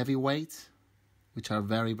Evans heavyweight, which are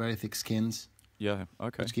very, very thick skins. Yeah,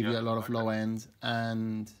 okay. Which give you a lot of low end.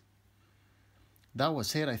 And that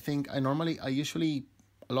was it. I think a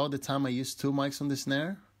lot of the time I use two mics on the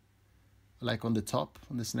snare, like on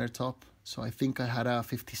the snare top. So I think I had a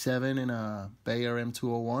 57 and a Bayer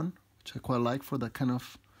M201, which I quite like for that kind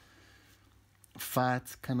of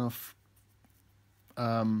fat, kind of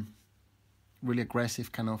really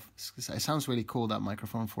aggressive kind of. It sounds really cool, that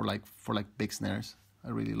microphone, for big snares. I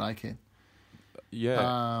really like it.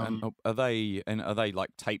 Yeah, and are they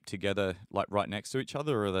like taped together, like right next to each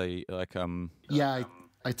other, or are they like Yeah,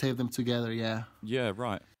 I tape them together. Yeah. Yeah,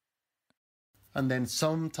 right. And then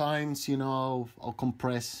sometimes, I'll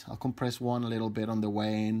compress one a little bit on the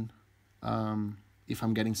way in. If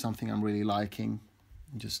I'm getting something I'm really liking,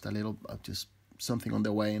 just something on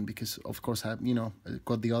the way in, because of course I've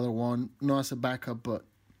got the other one, not as a backup, but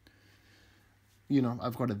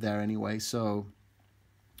I've got it there anyway. So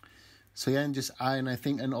yeah, and I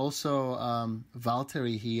think, and also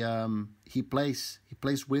Valtteri, he plays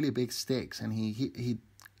really big sticks, and he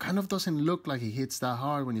kind of doesn't look like he hits that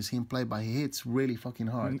hard when you see him play, but he hits really fucking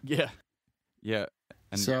hard. Yeah.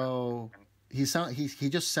 And so he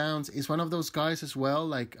just sounds. He's one of those guys as well.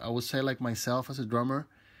 Like I would say, like myself as a drummer,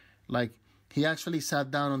 like he actually sat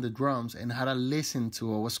down on the drums and had a listen to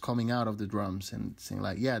what was coming out of the drums and saying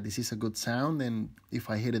like, yeah, this is a good sound, and if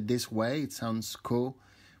I hit it this way, it sounds cool,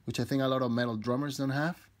 which I think a lot of metal drummers don't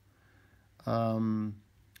have.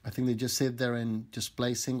 I think they just sit there and just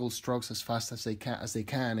play single strokes as fast as they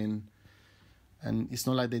can, and it's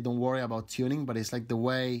not like they don't worry about tuning, but it's like the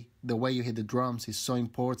way you hit the drums is so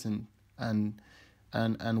important, and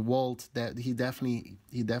Walt, that he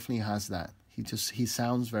definitely has that. He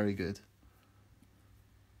sounds very good.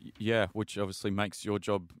 Yeah, which obviously makes your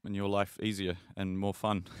job and your life easier and more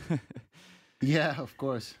fun. Yeah, of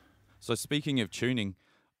course. So speaking of tuning,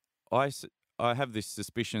 I have this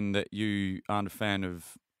suspicion that you aren't a fan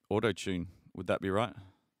of auto-tune. Would that be right?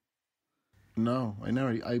 No,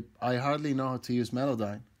 I hardly know how to use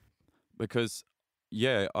Melodyne. Because,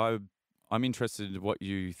 yeah, I'm interested in what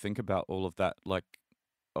you think about all of that. Like,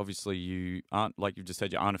 obviously you aren't, like you just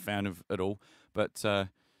said, you aren't a fan of it all, but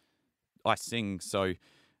I sing, so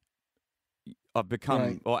I've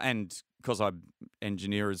become, right. And because I'm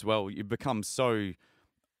engineer as well, you become so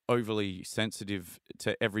overly sensitive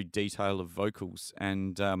to every detail of vocals,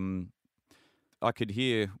 and I could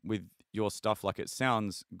hear with your stuff, like it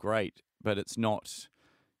sounds great, but it's not.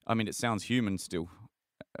 I mean, it sounds human still,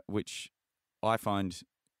 which I find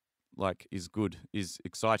like is good, is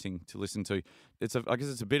exciting to listen to. I guess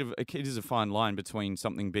it's it is a fine line between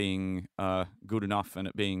something being good enough and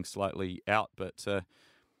it being slightly out. But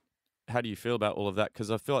how do you feel about all of that? Because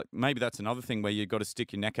I feel like maybe that's another thing where you've got to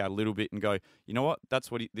stick your neck out a little bit and go, you know what, that's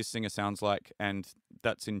what this singer sounds like, and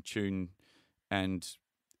that's in tune,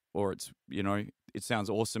 or it's, it sounds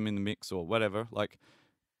awesome in the mix or whatever. Like,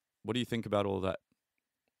 what do you think about all that?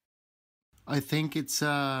 I think it's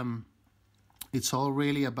all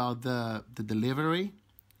really about the delivery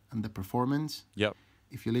and the performance. Yep.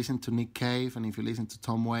 If you listen to Nick Cave and if you listen to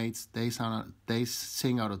Tom Waits, they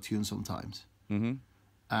sing out of tune sometimes. Mm-hmm.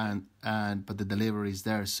 But the delivery is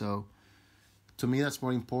there. So to me, that's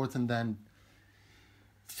more important than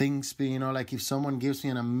things being, like if someone gives me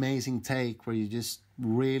an amazing take where you're just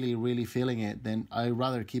really, really feeling it, then I'd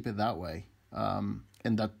rather keep it that way. And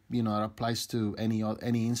that, that applies to any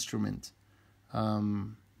instrument.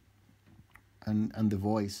 And the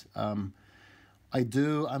voice. I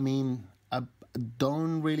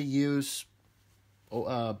don't really use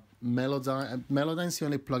Melodyne. Melodyne's the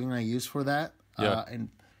only plugin I use for that. Yeah. And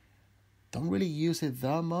don't really use it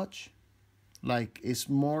that much. Like, it's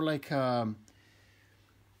more like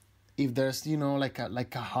if there's, like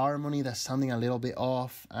a harmony that's sounding a little bit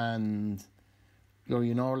off, and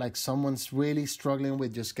or like someone's really struggling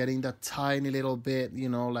with just getting that tiny little bit,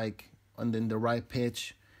 like, and then the right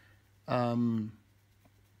pitch. But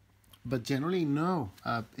generally, no.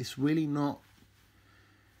 It's really not.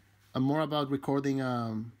 I'm more about recording,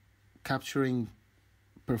 capturing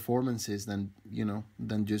performances than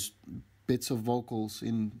just bits of vocals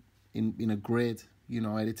in a grid,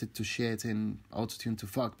 edited to shit in autotune to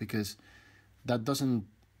fuck, because that doesn't.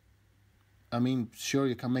 I mean, sure,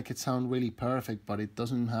 you can make it sound really perfect, but it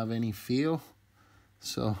doesn't have any feel.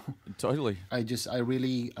 So totally.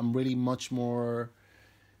 I'm really much more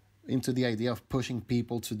into the idea of pushing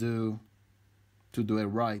people to do it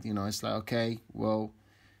right. It's like, okay, well,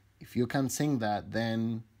 if you can't sing that,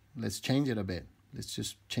 then let's change it a bit. Let's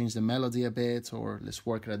just change the melody a bit, or let's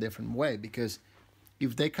work it a different way. Because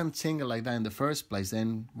if they can't sing it like that in the first place,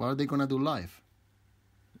 then what are they gonna do live?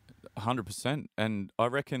 100%. And I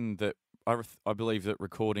reckon that I believe that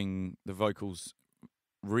recording the vocals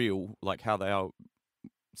real, like how they are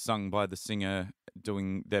sung by the singer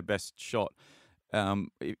doing their best shot,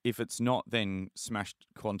 if it's not then smashed,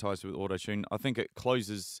 quantized with auto-tune, I think it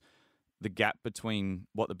closes the gap between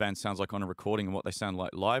what the band sounds like on a recording and what they sound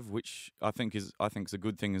like live, which I think is a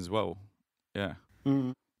good thing as well. Yeah.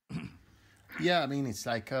 Mm. Yeah, I mean, it's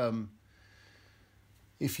like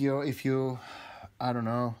if you I don't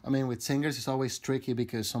know. I mean, with singers, it's always tricky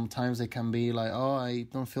because sometimes they can be like, oh, I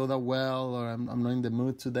don't feel that well, or I'm not in the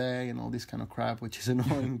mood today, and all this kind of crap, which is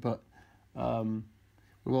annoying, but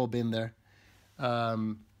we've all been there.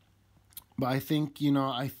 But I think,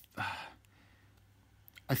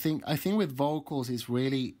 I think with vocals it's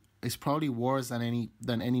probably worse than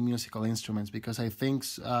any musical instruments, because I think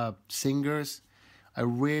singers, I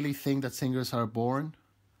really think that singers are born.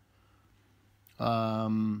 I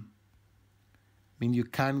mean, you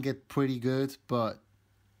can get pretty good, but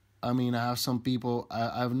I mean, I have some people.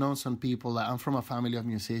 I've known some people. I'm from a family of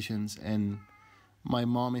musicians, and my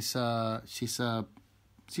mom is she's a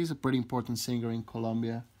pretty important singer in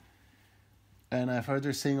Colombia, and I've heard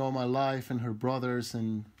her sing all my life, and her brothers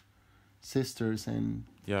and sisters, and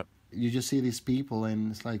Yeah. you just see these people,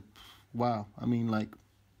 and it's like, wow. I mean, like,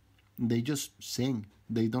 they just sing.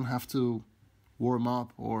 They don't have to warm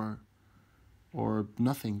up or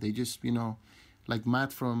nothing. They just, like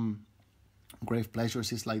Matt from Grave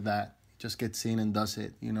Pleasures is like that. He just gets in and does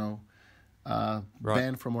it, Right.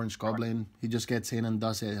 Ben from Orange Goblin, he just gets in and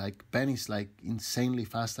does it. Like, Ben is like insanely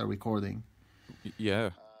fast at recording.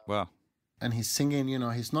 Yeah. Wow. And he's singing,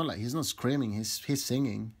 he's not screaming, he's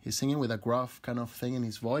singing. He's singing with a gruff kind of thing in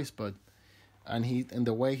his voice, and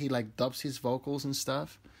the way he like dubs his vocals and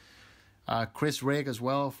stuff. Chris Rigg as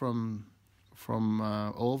well from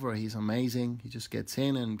Over, he's amazing. He just gets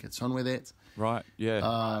in and gets on with it. Right.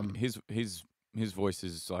 Yeah. His voice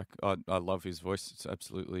is like, I love his voice. It's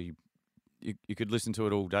absolutely, you could listen to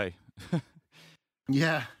it all day.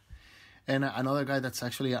 Yeah. And another guy that's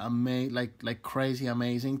actually like crazy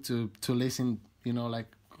amazing to listen,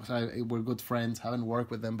 like, 'cause we're good friends, haven't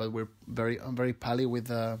worked with them, but I'm very pally with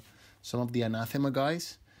some of the Anathema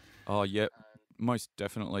guys. Oh yeah, most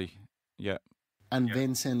definitely. Yeah. And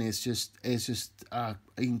Vincent is just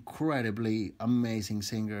incredibly amazing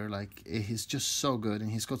singer. Like, he's just so good,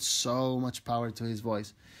 and he's got so much power to his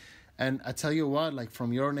voice. And I tell you what, like,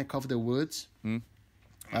 from your neck of the woods,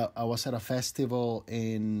 I was at a festival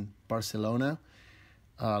in Barcelona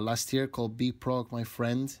last year called Be Prog, My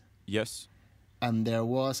Friend. Yes. And there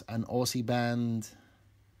was an Aussie band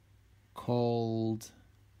called...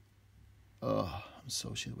 Oh, I'm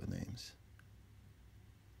so shit with names.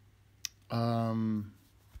 I'm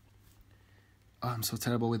so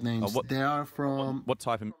terrible with names. They are from... What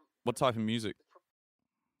type of music?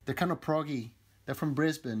 They're kind of proggy. They're from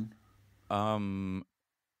Brisbane. From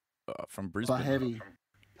Brisbane. But heavy.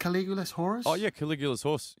 Caligula's Horse? Oh yeah, Caligula's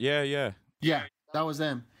Horse. Yeah. Yeah, that was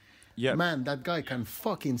them. Yeah. Man, that guy can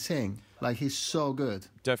fucking sing. Like, he's so good.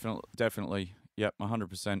 Definitely. Yep,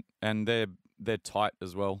 100%. And they're tight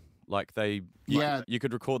as well. Like, you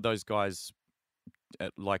could record those guys,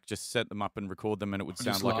 just set them up and record them, and it would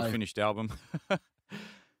sound like a finished album.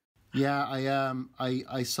 Yeah,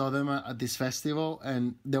 I saw them at this festival,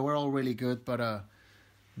 and they were all really good. But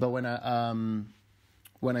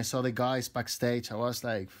when I saw the guys backstage, I was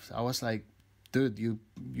like, dude, you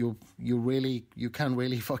can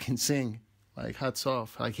really fucking sing. Like, hats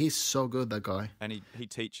off. Like, he's so good, that guy. And he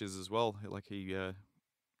teaches as well. Like, he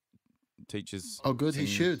teaches. Oh, good. He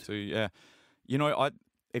should. So yeah,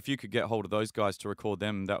 if you could get hold of those guys to record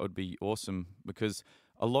them, that would be awesome, because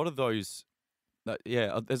a lot of those,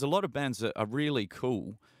 there's a lot of bands that are really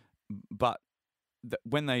cool, but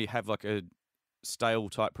when they have like a stale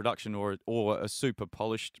type production or a super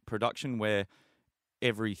polished production where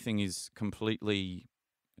everything is completely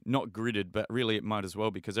not gridded, but really it might as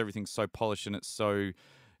well, because everything's so polished and it's so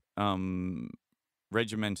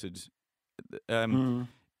regimented. I'd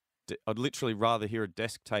literally rather hear a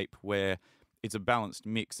desk tape where it's a balanced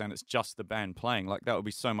mix and it's just the band playing. Like, that would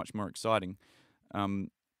be so much more exciting.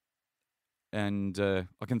 And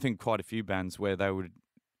I can think quite a few bands where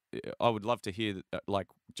I would love to hear like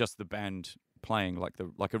just the band playing,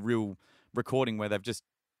 like a real recording where they've just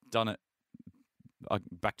done it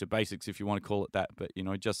back to basics, if you want to call it that, but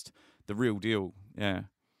just the real deal.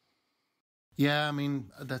 Yeah, I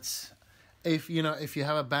mean, that's if you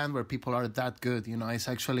have a band where people are that good,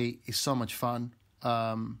 it's so much fun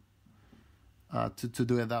to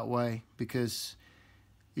do it that way, because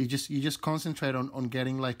you just concentrate on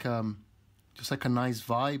getting like just like a nice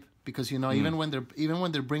vibe, because even when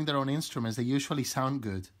they bring their own instruments, they usually sound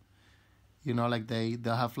good. Like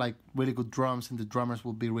they'll have like really good drums, and the drummers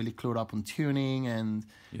will be really clued up on tuning, and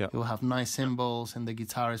they'll have nice cymbals, and the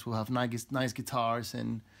guitarist will have nice guitars,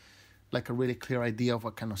 and like a really clear idea of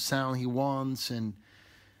what kind of sound he wants, and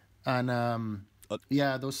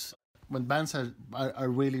those, when bands are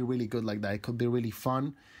really, really good like that, it could be really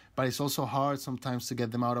fun, but it's also hard sometimes to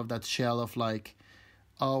get them out of that shell of like,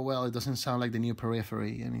 oh well, it doesn't sound like the new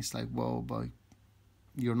Periphery, and it's like, whoa, but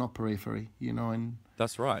you're not Periphery, and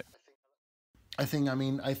that's right. I think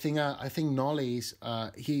Nolly is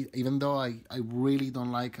he, even though I really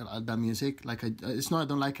don't like that music, like it's not I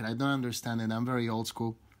don't like it, I don't understand it. I'm very old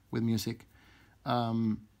school with music,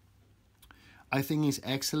 I think he's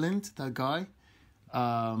excellent, that guy.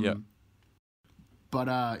 Yeah.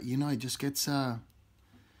 But you know, it just gets you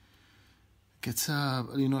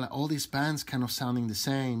know, like all these bands kind of sounding the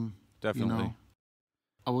same. Definitely. You know?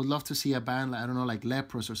 I would love to see a band like, I don't know, like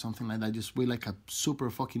Leprous or something like that, just with like a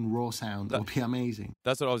super fucking raw sound. That would be amazing.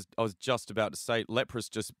 That's what I was just about to say. Leprous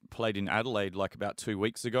just played in Adelaide like about 2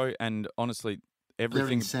 weeks ago, and honestly, everything.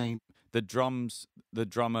 They're insane. The drums, the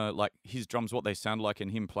drummer, like his drums, what they sound like,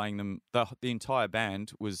 and him playing them. The entire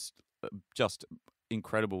band was just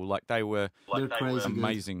incredible. Like they're crazy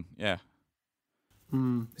amazing. Good. Yeah.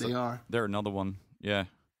 They are. They're another one. Yeah.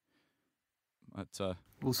 But,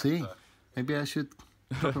 we'll see. Maybe I should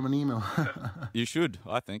drop him an email. You should,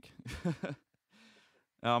 I think.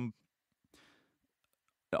 I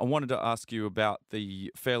wanted to ask you about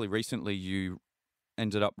fairly recently you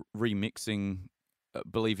ended up remixing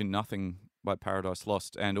Believe in Nothing by Paradise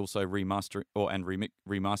Lost, and also remastering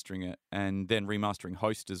it, and then remastering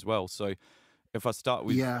Host as well. So if I start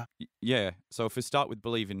with so if we start with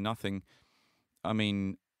Believe in Nothing, I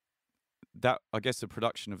mean, that, I guess the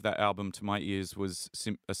production of that album to my ears was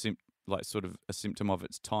sort of a symptom of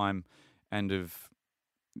its time, and of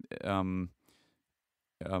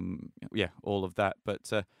all of that. But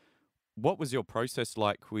what was your process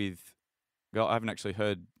like with? Well, I haven't actually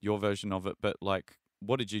heard your version of it, but like,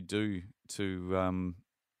 what did you do to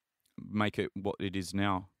make it what it is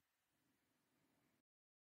now?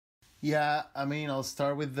 Yeah, I mean, I'll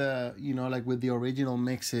start with with the original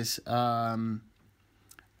mixes.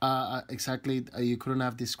 Exactly, you couldn't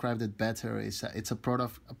have described it better. It's a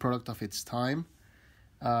product of its time.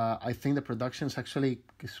 I think the production is actually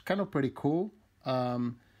kind of pretty cool.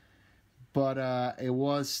 But it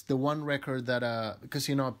was the one record that because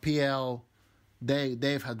PL,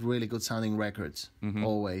 they've had really good sounding records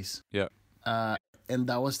always. Yeah. And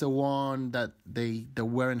that was the one that they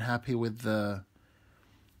weren't happy with the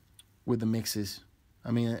mixes. I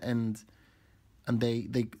mean, and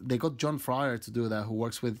they got John Fryer to do that, who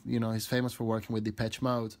works with, he's famous for working with Depeche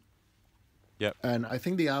Mode. Yeah. And I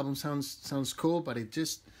think the album sounds cool, but it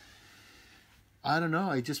just, I don't know,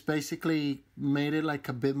 I just basically made it like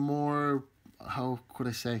a bit more, how could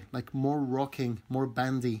I say, like more rocking, more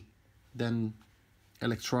bandy than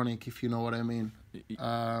electronic, if you know what I mean.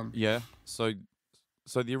 Yeah. So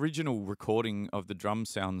the original recording of the drum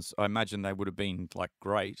sounds, I imagine they would have been like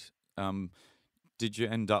great. Did you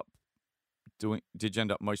end up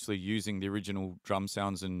mostly using the original drum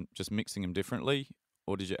sounds and just mixing them differently,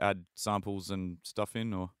 or did you add samples and stuff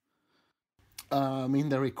in, or? I mean,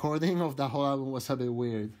 the recording of the whole album was a bit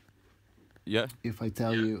weird. Yeah. If I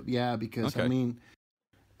tell you, yeah, because okay. I mean,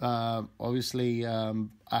 obviously, I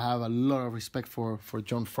have a lot of respect for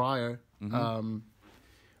John Fryer,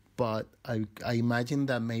 but I imagine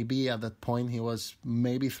that maybe at that point he was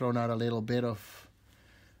maybe thrown out a little bit of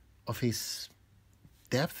his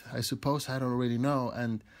depth, I suppose. I don't really know.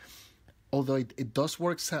 And although it does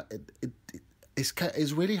work,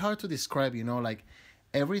 it's really hard to describe, like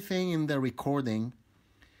everything in the recording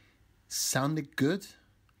sounded good,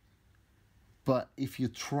 but if you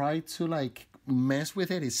try to like mess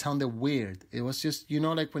with it, it sounded weird. It was just,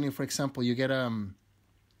 like when you, for example, you get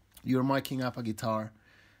you're miking up a guitar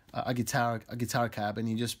cab, and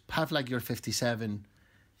you just have like your 57,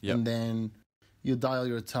 yep. and then you dial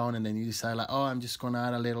your tone, and then you decide like, oh, I'm just gonna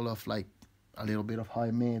add a little bit of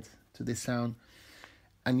high mid to this sound,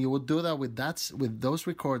 and you would do that with those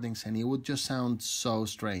recordings, and it would just sound so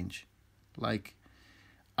strange. Like,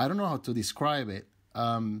 I don't know how to describe it.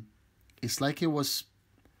 It's like it was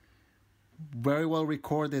very well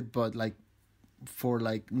recorded, but like for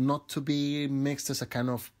like not to be mixed as a kind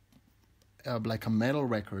of like a metal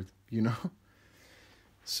record,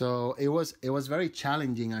 So it was very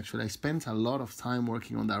challenging, actually. I spent a lot of time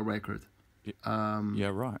working on that record. Yeah,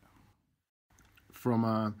 right.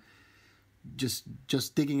 From just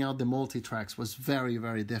digging out the multi-tracks was very,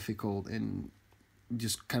 very difficult, and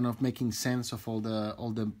just kind of making sense of all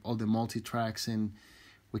the multi-tracks, and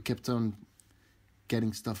we kept on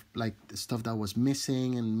getting stuff that was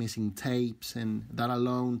missing, and missing tapes, and that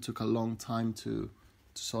alone took a long time to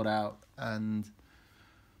sort out. And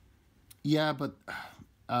yeah, but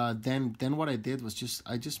then what I did was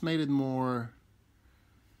I just made it more,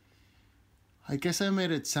 I guess I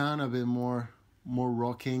made it sound a bit more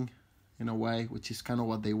rocking in a way, which is kind of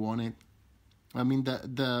what they wanted. I mean,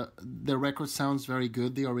 the record sounds very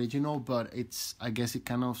good, the original, but I guess it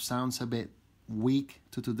kind of sounds a bit weak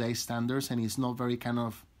to today's standards, and it's not very kind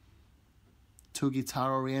of too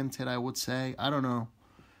guitar oriented, I would say. I don't know.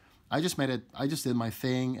 I just did my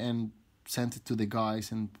thing and sent it to the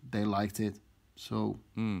guys, and they liked it. So,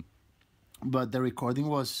 but the recording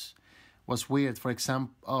was was weird. For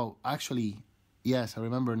example, oh, actually, yes, I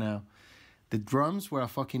remember now. The drums were a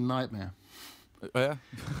fucking nightmare. Oh, yeah?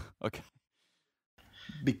 Okay.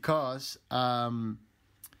 Because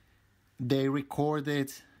they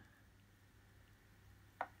recorded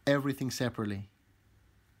everything separately.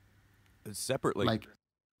 Separately? Like,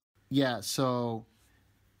 yeah, so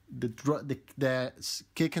the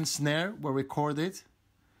kick and snare were recorded,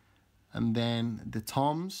 and then the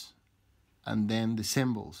toms, and then the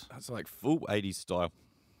cymbals. That's like full 80s style.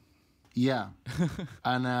 Yeah.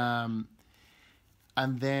 And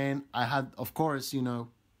then I had, of course,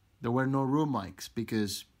 there were no room mics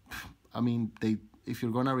because, I mean, if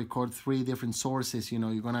you're gonna record 3 different sources,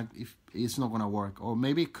 it's not gonna work. Or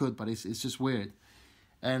maybe it could, but it's just weird.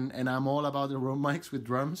 And I'm all about the room mics with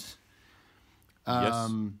drums. Yes.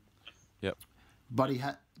 Yep.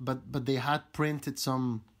 But they had printed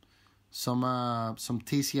some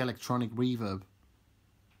TC electronic reverb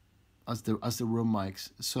as the room mics.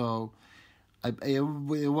 So it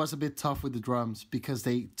was a bit tough with the drums because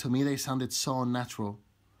to me they sounded so unnatural.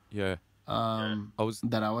 Yeah. I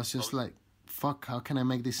was just like, fuck, how can I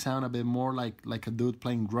make this sound a bit more like a dude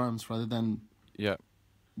playing drums rather than Yeah.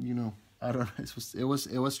 I don't know.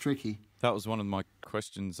 It was tricky. That was one of my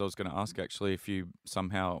questions I was going to ask, actually, if you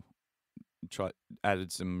somehow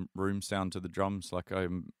added some room sound to the drums. Like, I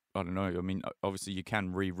don't know. I mean, obviously you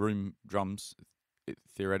can re-room drums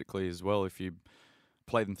theoretically as well. If you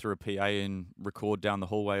play them through a PA and record down the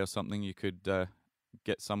hallway or something, you could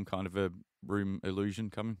get some kind of a room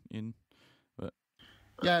illusion coming in. But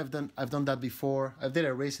yeah, I've done that before. I did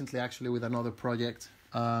it recently, actually, with another project.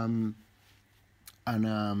 You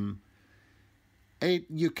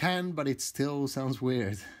can, but it still sounds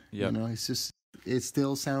weird. Yeah. It's just, it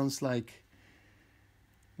still sounds like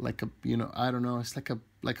a, I don't know. It's like a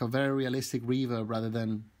very realistic reverb rather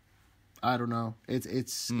than, I don't know. It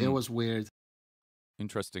was weird.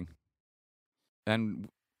 Interesting. And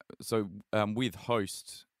so with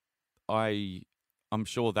Host, I'm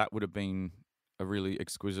sure that would have been a really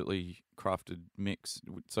exquisitely crafted mix.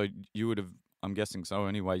 So you would have, I'm guessing so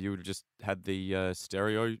anyway, you would have just had the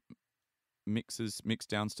stereo mix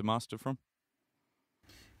downs to master from?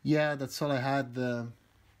 Yeah, that's all I had. The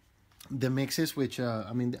mixes, which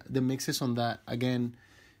the mixes on that, again,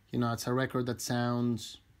 it's a record that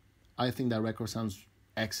sounds, I think that record sounds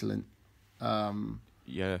excellent.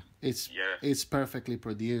 Yeah. It's perfectly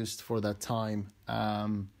produced for that time.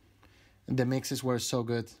 The mixes were so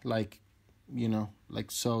good, like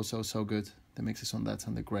so good. The mixes on that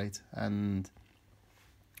sounded great. And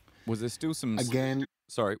was there still some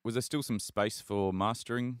was there still some space for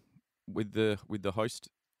mastering with the Host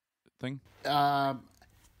thing? Not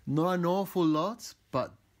an awful lot,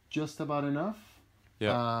 but just about enough.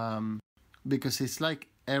 Yeah. Because it's like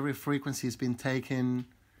every frequency has been taken.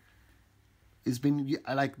 It's been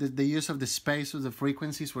like the use of the space of the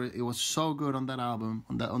frequencies where it was so good on that album,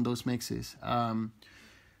 on those mixes.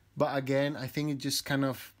 But again, I think it just kind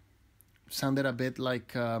of sounded a bit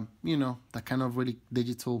like that kind of really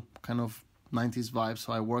digital kind of 90s vibe.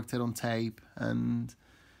 So I worked it on tape and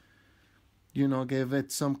gave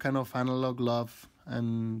it some kind of analog love,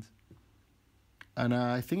 and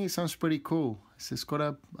I think it sounds pretty cool. It's got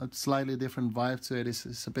a slightly different vibe to it.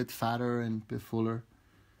 It's a bit fatter and a bit fuller.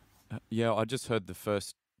 Yeah, I just heard the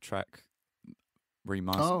first track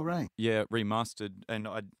remastered. Oh, right. Yeah, remastered, and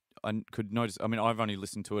I could notice. I mean, I've only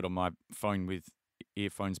listened to it on my phone with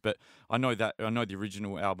earphones, but I know the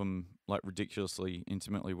original album like ridiculously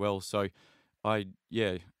intimately well. So I'm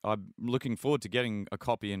looking forward to getting a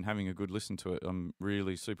copy and having a good listen to it. I'm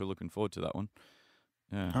really super looking forward to that one.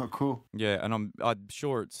 Yeah. Oh, cool. Yeah, and I'm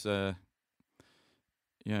sure it's I'm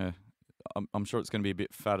sure it's going to be a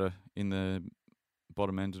bit fatter in the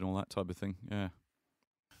bottom end and all that type of thing. Yeah.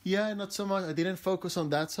 Yeah, not so much. I didn't focus on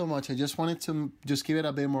that so much. I just wanted to just give it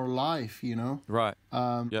a bit more life, Right.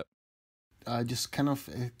 Yep. I just kind of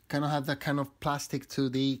had that kind of plastic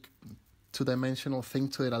 2D, two-dimensional thing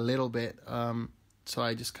to it a little bit. So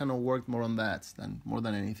I just kind of worked more on that more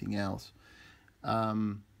than anything else.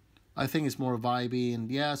 I think it's more vibey, and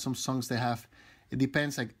yeah, some songs they have. It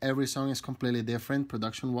depends. Like every song is completely different,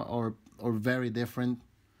 production or very different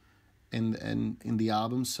in the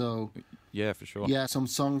album. So yeah, for sure. Yeah, some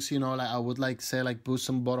songs, like I would say boost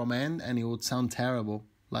some bottom end, and it would sound terrible.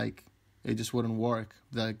 Like it just wouldn't work.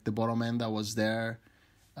 Like the bottom end that was there,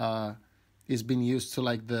 is being used to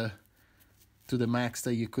the max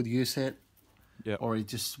that you could use it. Yeah. Or it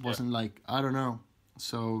just wasn't I don't know.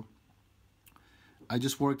 So I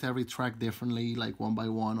just worked every track differently, like one by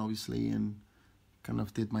one, obviously, and kind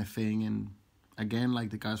of did my thing. And again,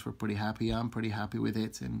 the guys were pretty happy. I'm pretty happy with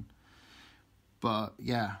it. But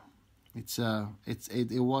yeah,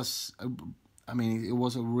 it was. I mean, it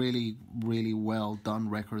was a really, really well done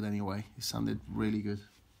record. Anyway, it sounded really good.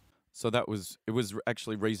 So it was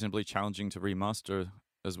actually reasonably challenging to remaster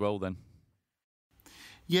as well then.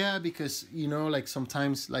 Yeah, because like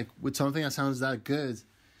sometimes, like with something that sounds that good,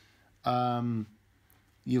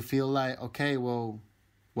 you feel like, okay, well,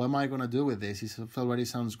 what am I gonna do with this? It already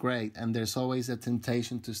sounds great, and there's always a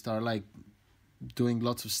temptation to start like doing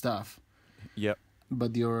lots of stuff. Yep.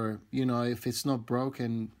 But if it's not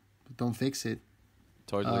broken, don't fix it.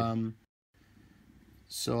 Totally.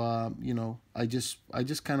 So I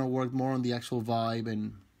just kind of worked more on the actual vibe,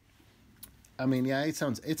 and I mean, yeah, it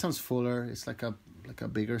sounds fuller. It's like a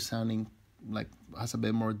bigger sounding, like has a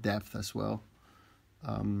bit more depth as well.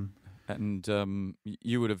 And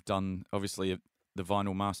you would have done obviously the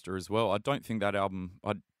vinyl master as well. I don't think that album.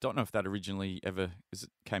 I don't know if that originally ever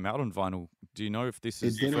came out on vinyl. Do you know if this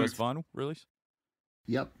is the first vinyl release?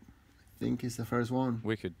 Yep, I think it's the first one.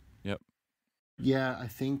 Wicked. Yep. Yeah, I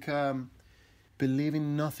think. Believe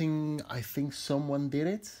in Nothing, I think someone did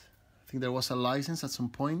it. I think there was a license at some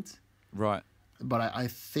point. Right. But I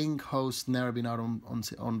think Host never been out on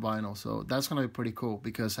vinyl, so that's gonna be pretty cool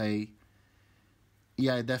because I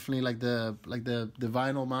definitely like the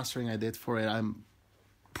vinyl mastering I did for it. I'm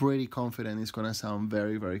pretty confident it's gonna sound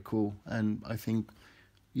very, very cool, and I think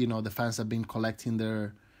the fans that have been collecting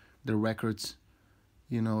their records,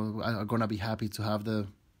 are gonna be happy to have the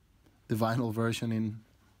vinyl version in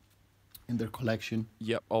their collection.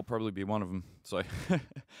 Yep, I'll probably be one of them. So,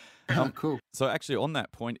 cool. So actually, on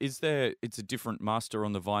that point, it's a different master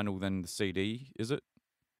on the vinyl than the CD, is it?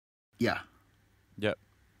 Yeah. Yep.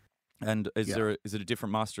 And is it a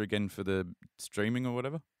different master again for the streaming or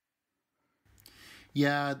whatever?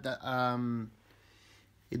 Yeah,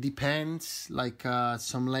 it depends. Like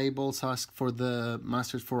some labels ask for the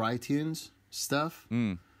masters for iTunes stuff.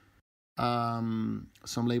 Some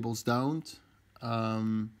labels don't.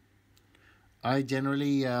 I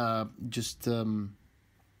generally just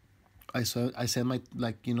I send my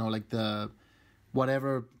like the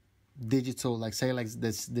whatever digital, like say like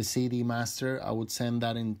this the CD master, I would send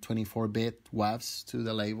that in 24-bit WAVs to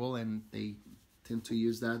the label, and they tend to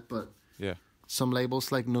use that. But yeah, some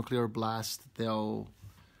labels like Nuclear Blast, they'll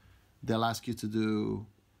ask you to do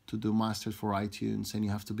masters for iTunes, and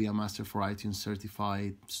you have to be a master for iTunes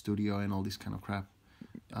certified studio and all this kind of crap.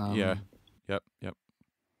 Yeah. Yep.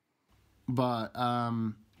 But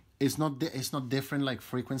it's not different like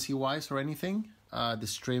frequency wise or anything. The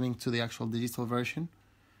streaming to the actual digital version.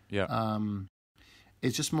 Yeah.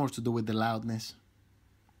 It's just more to do with the loudness.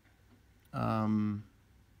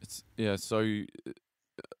 It's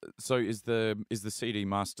So is the CD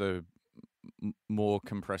master more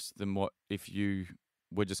compressed than what if you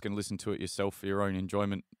were just going to listen to it yourself for your own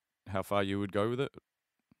enjoyment? How far you would go with it?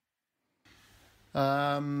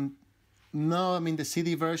 No, I mean the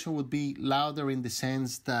CD version would be louder in the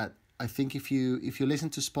sense that I think if you listen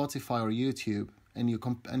to Spotify or YouTube and you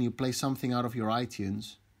play something out of your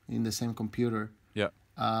iTunes in the same computer,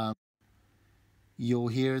 you'll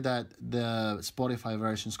hear that the Spotify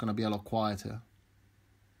version is going to be a lot quieter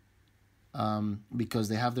because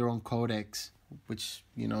they have their own codecs, which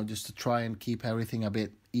just to try and keep everything a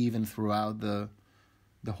bit even throughout the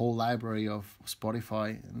whole library of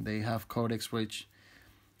Spotify, and they have codecs which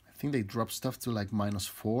I think they drop stuff to like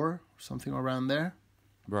 -4 or something around there.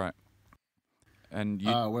 Right. And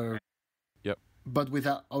yep. But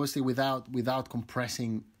without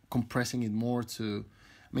compressing it more to,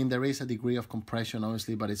 I mean there is a degree of compression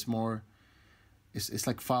obviously, but it's more, it's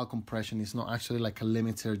like file compression. It's not actually like a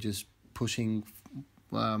limiter just pushing,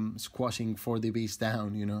 squashing 4 dBs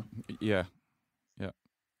down. Yeah.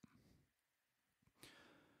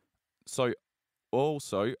 So,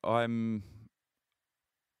 also I'm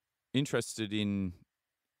interested in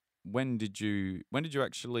when did you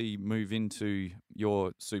actually move into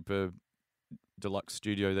your super deluxe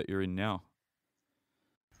studio that you're in now?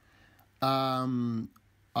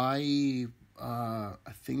 I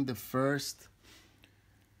think the first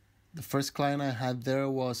client I had there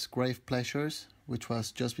was Grave Pleasures, which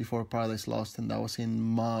was just before Paradise Lost, and that was in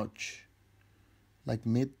March, like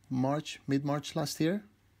mid-March last year.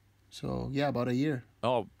 So yeah, about a year.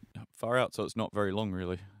 Oh, far out. So it's not very long,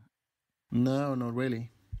 really. No, not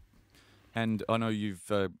really. And I know you've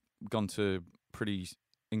gone to pretty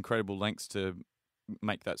incredible lengths to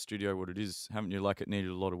make that studio what it is, haven't you? Like it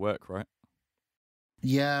needed a lot of work, right?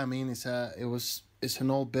 Yeah, I mean it's an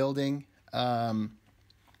old building.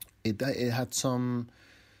 It had some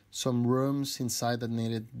rooms inside that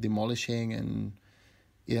needed demolishing, and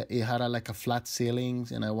it had like a flat ceiling,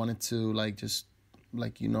 and I wanted to like just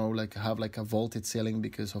like have like a vaulted ceiling,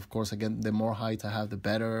 because of course, again, the more height I have, the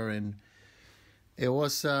better. And it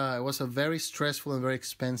was a very stressful and very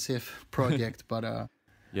expensive project, but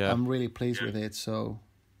Yeah. I'm really pleased with it. So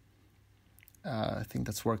I think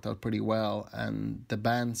that's worked out pretty well. And the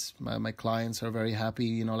bands, my clients are very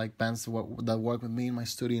happy. Like bands that work with me in my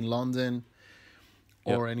studio in London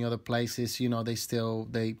or any other places.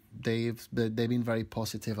 They've been very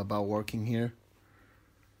positive about working here.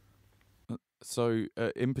 So,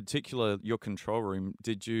 in particular, your control room,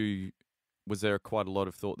 was there quite a lot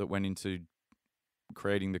of thought that went into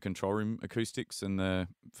creating the control room acoustics and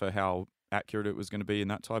for how accurate it was going to be and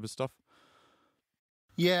that type of stuff?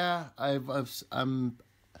 Yeah, I have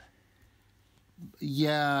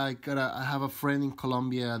a friend in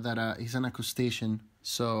Colombia that he's an acoustician,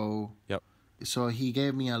 so so he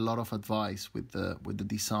gave me a lot of advice with the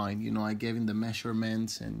design. I gave him the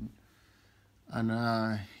measurements, and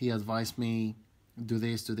he advised me, do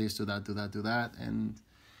this, do this, do that, do that, do that, and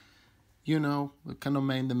we kind of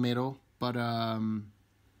met in the middle. But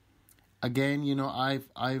again,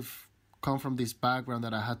 I've come from this background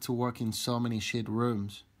that I had to work in so many shit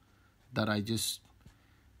rooms that I just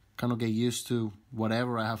kind of get used to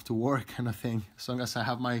whatever I have to work, kind of thing. As long as I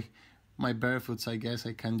have my barefoots, I guess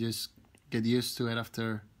I can just get used to it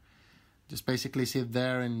after just basically sit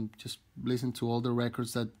there and just listen to all the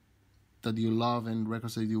records that you love and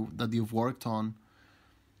records that you've worked on,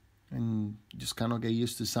 and just kind of get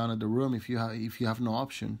used to the sound of the room if you have no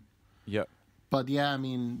option. Yeah. But yeah, I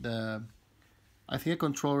mean, I think a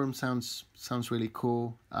control room sounds really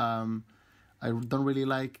cool. I don't really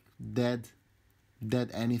like dead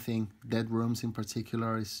rooms in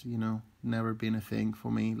particular. Is never been a thing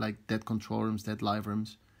for me, like dead control rooms, dead live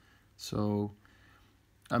rooms. So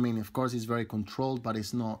I mean, of course it's very controlled, but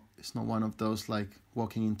it's not one of those like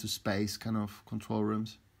walking into space kind of control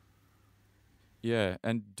rooms. Yeah,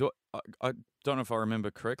 and I don't know if I remember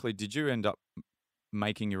correctly, did you end up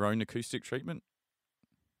making your own acoustic treatment?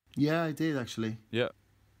 Yeah, I did actually. Yeah.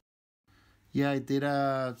 Yeah, I did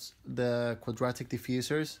the quadratic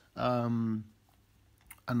diffusers, and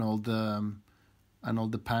all the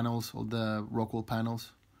panels, all the Rockwell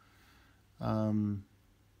panels.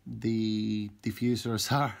 The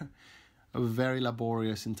diffusers are very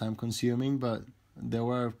laborious and time consuming, but they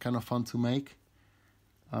were kind of fun to make.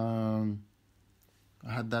 I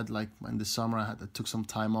had that like in the summer. I took some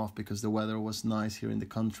time off because the weather was nice here in the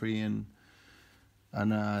country, and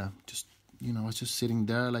just I was just sitting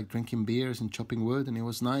there like drinking beers and chopping wood, and it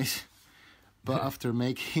was nice. But after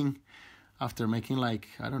making like,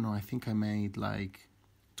 I don't know, I think I made like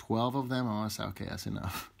 12 of them, I was like, okay, that's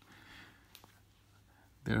enough.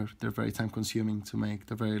 They're very time consuming to make.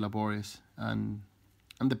 They're very laborious, and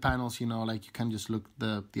the panels, like you can just look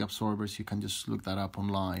the absorbers. You can just look that up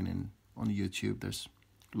online and on YouTube. There's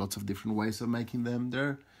lots of different ways of making them.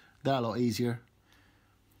 They're a lot easier.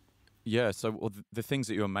 Yeah. So the things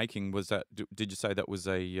that you were making, was that? Did you say that was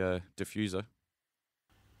a diffuser?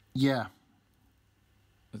 Yeah.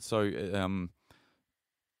 So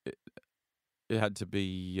it had to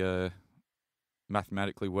be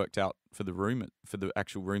mathematically worked out for the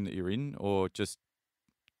actual room that you're in, or just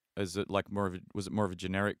was it more of a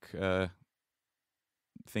generic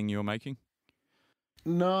thing you were making?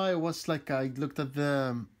 No, it was like I looked at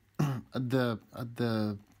the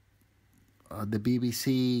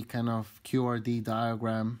BBC kind of QRD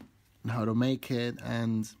diagram and how to make it,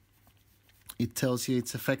 and it tells you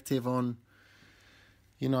it's effective on.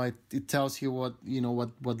 It tells you what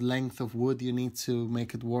length of wood you need to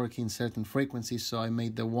make it work in certain frequencies. So I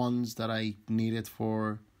made the ones that I needed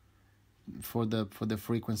for the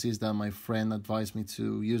frequencies that my friend advised me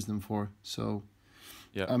to use them for. So,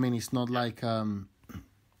 yeah. I mean, it's not like I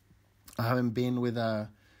haven't been with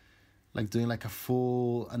doing like a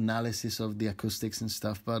full analysis of the acoustics and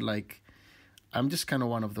stuff, but like I'm just kind of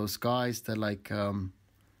one of those guys that like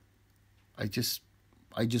I just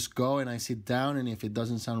go and I sit down, and if it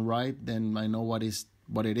doesn't sound right, then I know what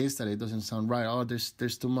it is that it doesn't sound right. Oh,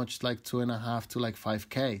 there's too much like 2.5 to like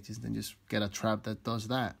 5K. Then just get a trap that does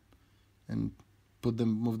that, and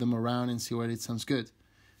move them around and see where it sounds good.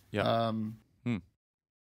 Yeah.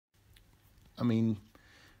 I mean,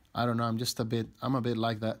 I don't know. I'm a bit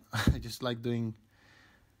like that. I just like doing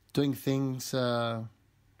things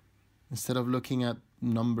instead of looking at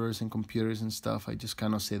numbers and computers and stuff. I just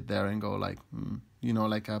kind of sit there and go like,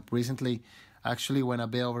 recently actually went a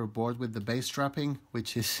bit overboard with the bass trapping,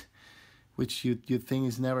 which you think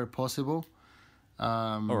is never possible.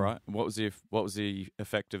 All right. What was the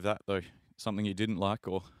effect of that though? Something you didn't like,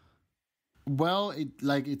 or? Well,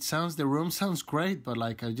 the room sounds great, but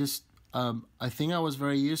like I think I was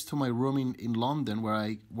very used to my room in London, where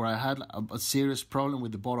I had a serious problem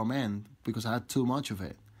with the bottom end because I had too much of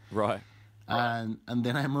it. Right. And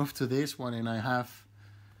then I moved to this one, and I have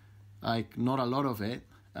like not a lot of it.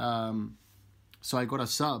 So I got a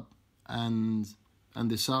sub, and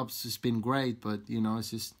the subs has been great, but it's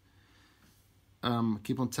just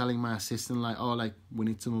keep on telling my assistant like, oh, like we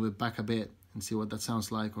need to move it back a bit and see what that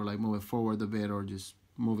sounds like, or like move it forward a bit, or just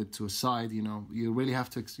move it to a side. You really have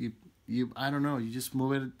to you I don't know, you just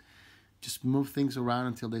move things around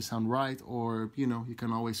until they sound right, or you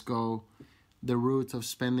can always go the route of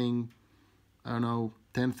spending, I don't know,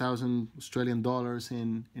 10,000 Australian dollars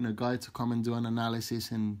in a guy to come and do an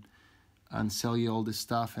analysis and sell you all this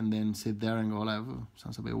stuff, and then sit there and go like, oh,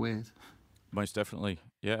 sounds a bit weird. Most definitely,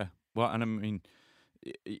 yeah. Well, and I mean,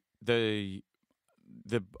 the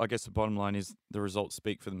I guess the bottom line is the results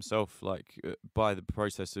speak for themselves. Like by the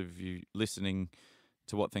process of you listening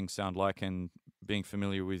to what things sound like and being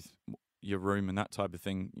familiar with your room and that type of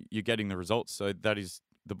thing, you're getting the results. So that is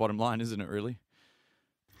the bottom line, isn't it? Really?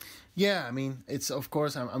 Yeah, I mean, it's, of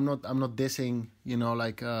course, I'm not dissing,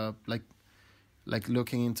 like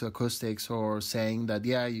looking into acoustics or saying that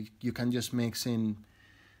you can just mix in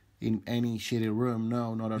any shitty room.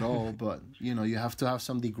 No, not at all. But you have to have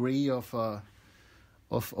some degree of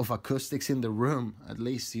acoustics in the room at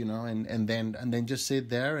least, and then just sit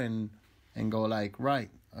there and go like, right,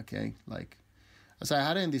 okay, like as I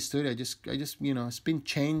had it in the studio, I just it's been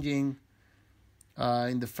changing.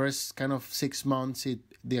 In the first kind of 6 months,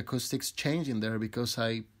 the acoustics changed in there because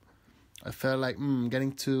I felt like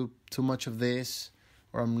getting too much of this,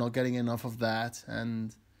 or I'm not getting enough of that,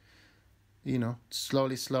 and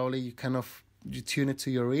slowly you tune it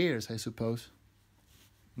to your ears, I suppose.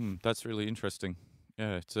 That's really interesting.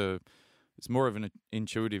 Yeah, it's more of an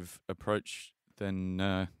intuitive approach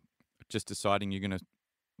than just deciding you're going to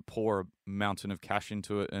pour a mountain of cash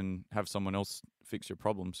into it and have someone else fix your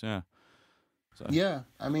problems. Yeah. So, yeah,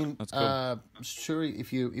 I mean, that's cool. Sure,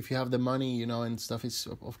 if you have the money, and stuff, it's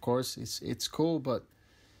of course it's cool, but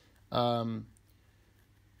I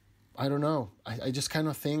don't know. I just kind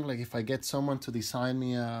of think like if I get someone to design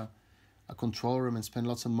me a control room and spend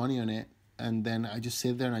lots of money on it, and then I just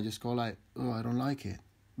sit there and I just go like, oh, I don't like it,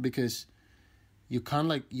 because you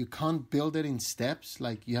can't build it in steps.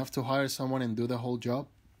 Like you have to hire someone and do the whole job,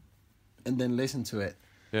 and then listen to it.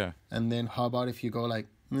 Yeah. And then how about if you go like,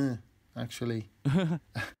 actually,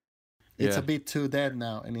 it's a bit too dead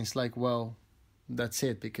now, and it's like, well, that's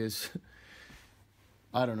it, because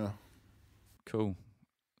I don't know. Cool.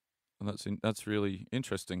 Well, that's really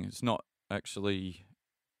interesting. It's not actually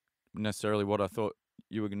necessarily what I thought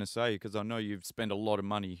you were going to say, because I know you've spent a lot of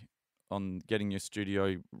money on getting your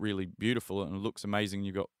studio really beautiful and it looks amazing.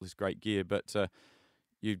 You've got this great gear, but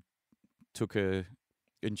you took a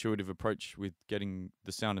intuitive approach with getting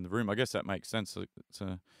the sound in the room. I guess that makes sense.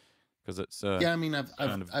 Because it's yeah, I mean, I've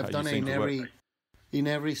done it in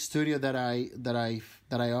every studio that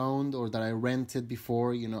I owned or that I rented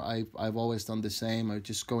before. I've always done the same. I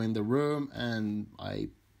just go in the room and I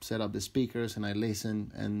set up the speakers and I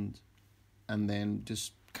listen and then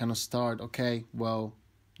just kind of start. Okay, well,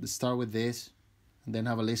 let's start with this, and then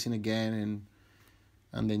have a listen again,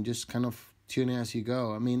 and then just kind of tune it as you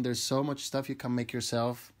go. I mean, there's so much stuff you can make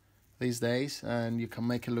yourself these days, and you can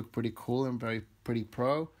make it look pretty cool and pretty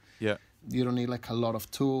pro. Yeah. You don't need like a lot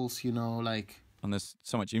of tools, like. And there's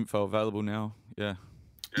so much info available now. Yeah.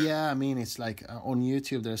 Yeah, I mean, it's like on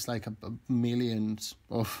YouTube, there's like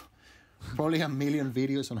probably a million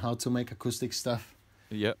videos on how to make acoustic stuff.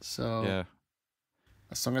 Yeah. So yeah,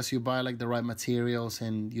 as long as you buy like the right materials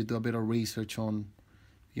and you do a bit of research on,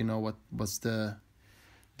 what's the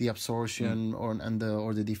absorption or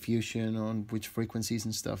the diffusion on which frequencies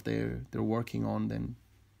and stuff they're working on, then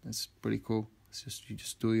it's pretty cool. It's just you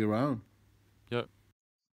just do your own. Yep.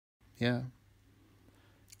 Yeah.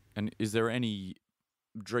 And is there any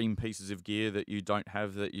dream pieces of gear that you don't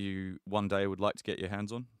have that you one day would like to get your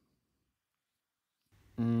hands on?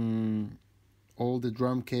 All the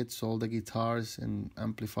drum kits, all the guitars and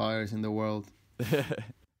amplifiers in the world.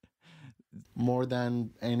 More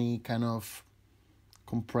than any kind of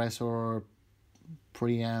compressor or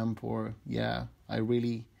preamp or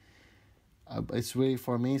it's really,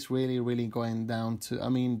 for me, it's really, really going down to, I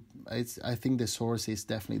mean, I think the source is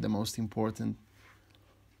definitely the most important.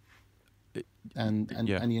 And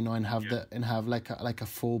have like a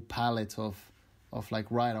full palette of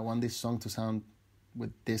like, right, I want this song to sound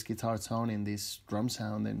with this guitar tone and this drum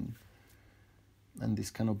sound and this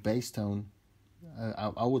kind of bass tone.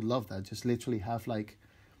 I would love that. Just literally have like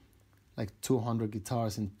 200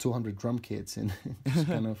 guitars and 200 drum kits and just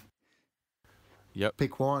kind of Yep.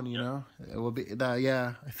 pick one. You know, it will be that.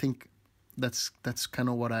 Yeah, I think that's kind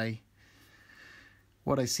of what I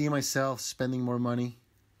see myself spending more money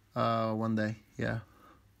one day. Yeah.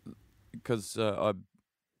 Because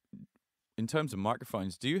in terms of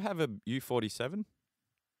microphones, do you have a U47?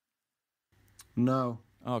 No.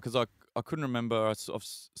 Oh, because I couldn't remember. I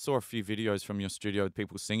saw a few videos from your studio with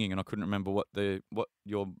people singing, and I couldn't remember what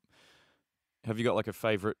your. Have you got like a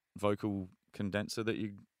favorite vocal condenser that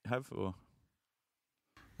you have, or?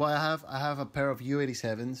 Well, I have a pair of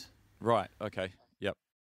U87s. Right. Okay. Yep.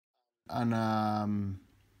 And I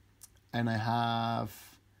have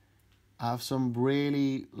some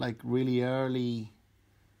really early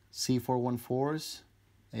C414s,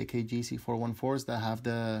 AKG C414s that have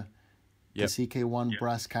the CK1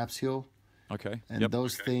 brass capsule. Okay. And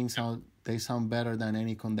those things sound better than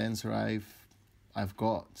any condenser I've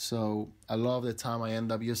got. So a lot of the time I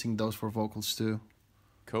end up using those for vocals too.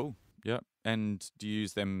 Cool. Yep. And do you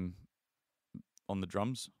use them on the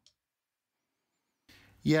drums?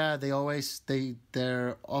 Yeah,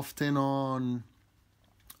 they're often on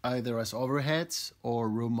either as overheads or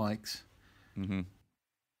room mics. Mm-hmm.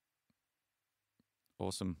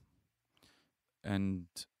 Awesome. And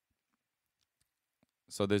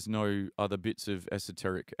so there's no other bits of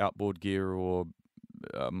esoteric outboard gear or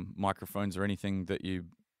microphones or anything that you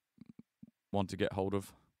want to get hold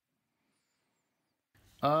of?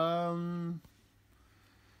 I'm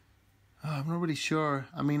not really sure.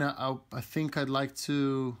 I mean, I think I'd like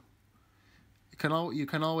to. You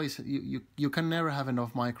can always you can never have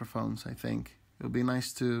enough microphones. I think it would be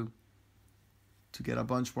nice to get a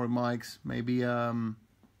bunch more mics. Maybe I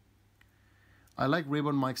like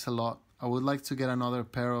ribbon mics a lot. I would like to get another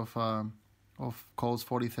pair of Coles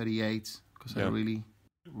 4038s because I really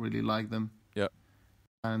like them. Yeah.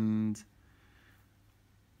 And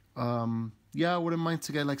I wouldn't mind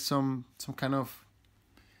to get like some kind of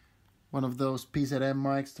one of those PZM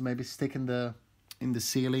mics to maybe stick in the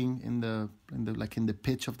ceiling, in the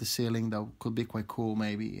pitch of the ceiling. That could be quite cool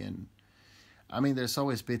maybe. And I mean, there's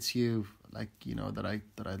always bits that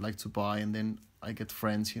I'd like to buy, and then I get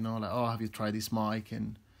friends, like, oh, have you tried this mic?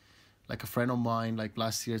 And like a friend of mine, like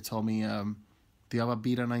last year, told me, do you have a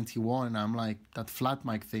Beta 91? And I'm like, that flat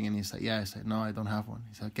mic thing. And he's like, yeah. I said, no, I don't have one.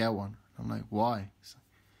 He said, get one. I'm like, why? He's like,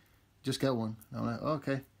 just get one. And I'm like,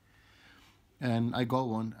 okay. And I got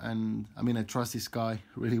one, and I mean, I trust this guy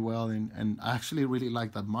really well, and I actually really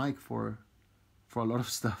like that mic for a lot of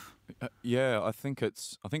stuff. Yeah, I think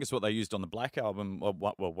it's what they used on the Black album. Well,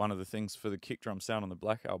 one of the things for the kick drum sound on the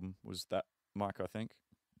Black album was that mic, I think.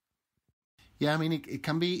 Yeah, I mean, it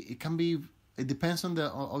can be. It depends on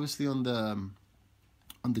obviously on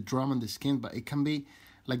the drum and the skin, but it can be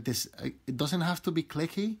like this. It doesn't have to be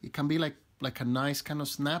clicky. It can be like a nice kind of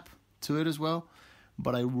snap to it as well.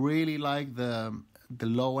 But I really like the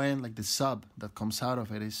low end, like the sub that comes out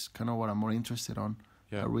of it is kind of what I'm more interested on.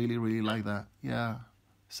 Yeah. I really, really like that. Yeah.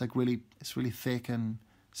 It's really thick, and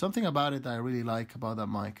something about it that I really like about that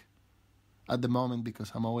mic at the moment,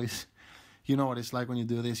 because I'm always, you know what it's like when you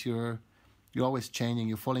do this, you're always changing.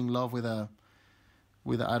 You fall in love with a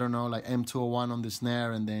I don't know, like M201 on the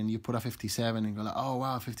snare, and then you put a 57 and go like, oh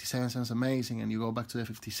wow, 57 sounds amazing, and you go back to the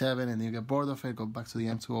 57 and then you get bored of it, go back to the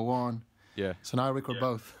M201. Yeah. So now I record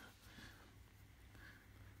both.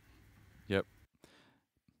 Yep.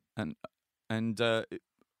 And are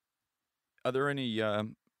there any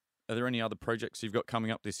other projects you've got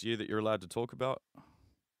coming up this year that you're allowed to talk about?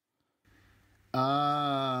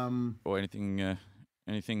 Or anything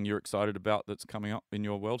you're excited about that's coming up in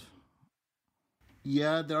your world?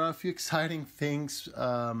 Yeah, there are a few exciting things.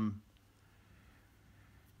 I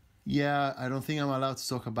don't think I'm allowed to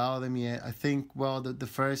talk about them yet. I think, well, the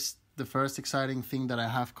first exciting thing that I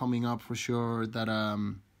have coming up for sure that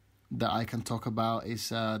I can talk about is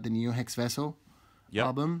the new Hex Vessel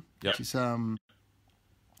album. Yep. Which is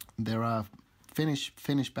they're a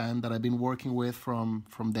Finnish band that I've been working with from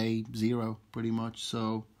day zero pretty much.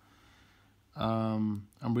 So I'm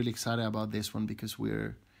really excited about this one because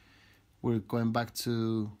we're going back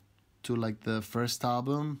to like the first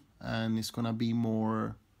album, and it's gonna be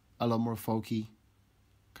a lot more folky,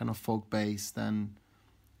 kind of folk based than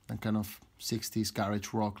kind of 60s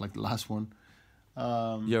garage rock like the last one.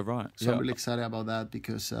 Yeah, right. So I'm really excited about that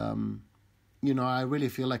because I really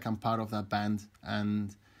feel like I'm part of that band,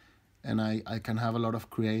 and I can have a lot of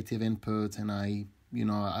creative input, and I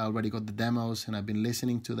already got the demos and I've been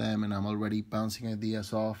listening to them, and I'm already bouncing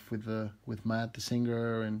ideas off with Matt, the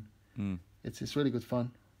singer, and it's really good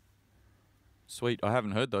fun. Sweet. I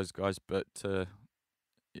haven't heard those guys, but I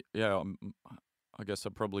guess I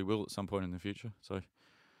probably will at some point in the future. So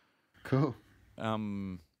cool.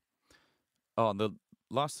 Oh, the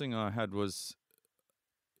last thing I had was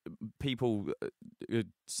people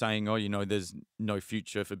saying, "Oh, there's no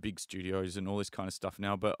future for big studios and all this kind of stuff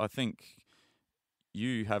now." But I think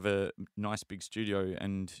you have a nice big studio,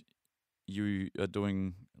 and you are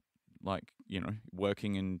doing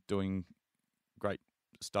working and doing great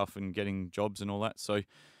stuff and getting jobs and all that. So,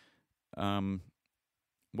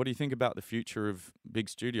 what do you think about the future of big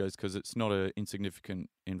studios? Because it's not an insignificant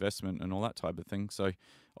investment and all that type of thing. So,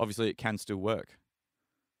 obviously, it can still work.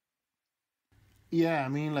 Yeah, I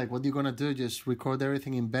mean, like, what are you gonna do? Just record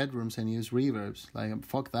everything in bedrooms and use reverbs? Like,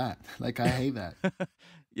 fuck that. Like, I hate that.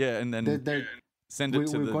 Yeah, and then send it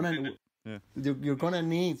to the. Yeah. You're gonna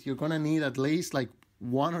need at least like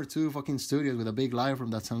 1 or 2 fucking studios with a big live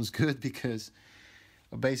room that sounds good, because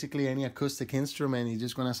basically any acoustic instrument is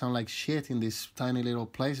just gonna sound like shit in these tiny little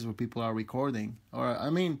places where people are recording. Or I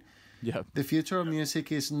mean, yeah, the future of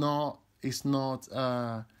music is not it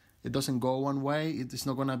doesn't go one way. It's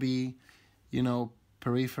not gonna be,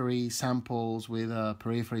 periphery samples with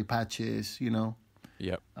periphery patches.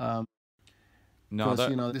 Yep. Because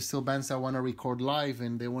there's still bands that want to record live,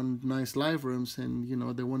 and they want nice live rooms, and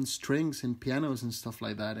they want strings and pianos and stuff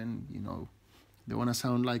like that, and they want to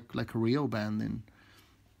sound like a real band. And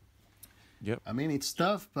yep. I mean, it's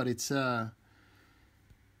tough, but it's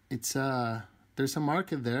there's a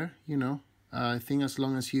market there. I think as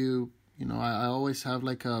long as I always have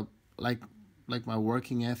like my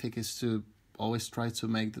working ethic is to always try to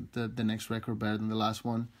make the next record better than the last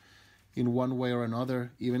one, in one way or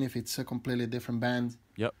another, even if it's a completely different band.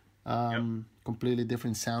 Yep. Completely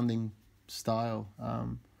different sounding style.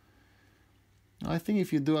 I think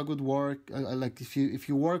if you do a good work, like if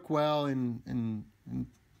you work well and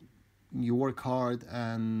you work hard,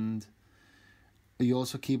 and you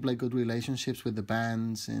also keep like good relationships with the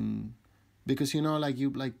bands, and because you don't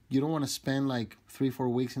want to spend like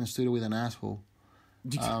 3-4 weeks in a studio with an asshole.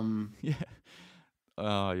 Yeah.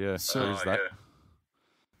 Oh yeah. So is that.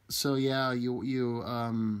 So yeah, you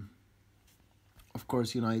of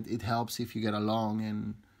course, it helps if you get along,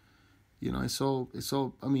 and it's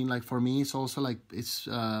so I mean, like, for me, it's also like, it's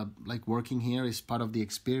like working here is part of the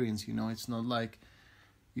experience. It's not like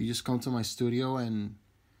you just come to my studio and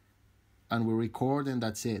we record and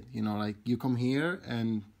that's it. Like, you come here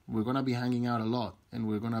and we're gonna be hanging out a lot, and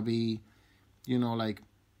we're gonna be like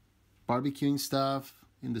barbecuing stuff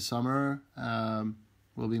in the summer.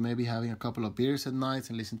 We'll be maybe having a couple of beers at night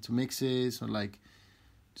and listen to mixes, or like,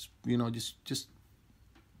 just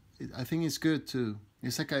I think it's good too.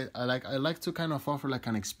 It's like I like to kind of offer like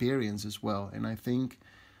an experience as well, and I think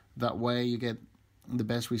that way you get the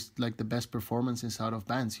best performances out of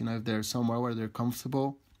bands. If they're somewhere where they're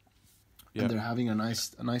comfortable, and they're having a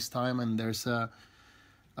nice time, and there's a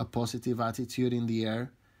positive attitude in the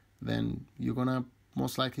air, then you're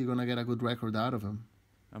most likely gonna get a good record out of them.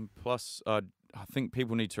 And plus, I think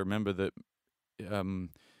people need to remember that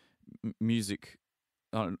music,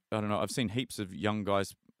 I don't know, I've seen heaps of young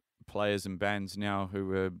guys, players and bands now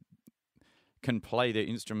who can play their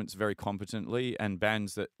instruments very competently, and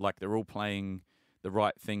bands that, like, they're all playing the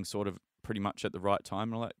right thing sort of pretty much at the right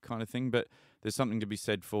time and all that kind of thing. But there's something to be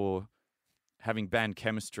said for having band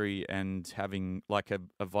chemistry and having like a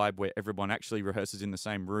vibe where everyone actually rehearses in the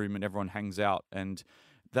same room and everyone hangs out, and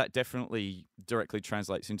that definitely directly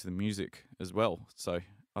translates into the music as well. So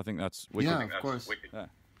I think that's wicked. Yeah, of course. Yeah.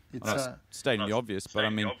 It's stating the obvious, but I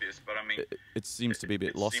mean, it seems to be a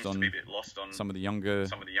bit lost on some of the younger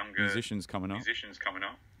musicians coming up.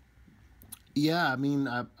 Yeah, I mean,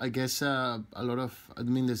 I guess a lot of, I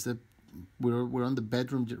mean, we're on the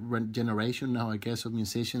bedroom generation now, I guess, of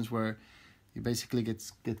musicians, where you basically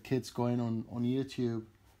get kids going on YouTube,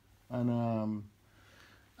 and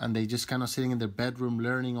they just kind of sitting in their bedroom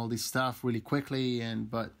learning all this stuff really quickly,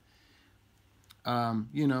 but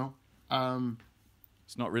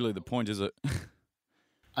it's not really the point, is it?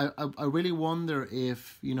 I really wonder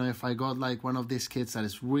if I got like one of these kids that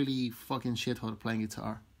is really fucking shithole playing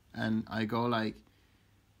guitar, and I go like,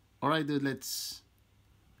 all right, dude,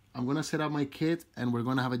 I'm gonna set up my kit and we're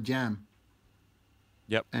gonna have a jam.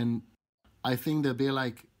 Yep. And I think they'll be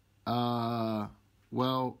like,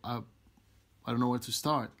 well, I don't know where to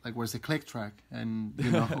start. Like, where's the click track? And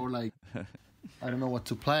or like, I don't know what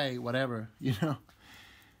to play, whatever. Yep.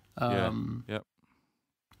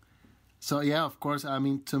 So yeah, of course. I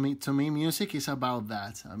mean, to me, music is about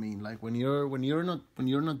that. I mean, like, when you're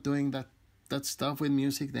not doing that stuff with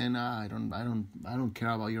music, then I don't care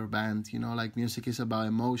about your band. Like, music is about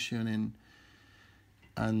emotion,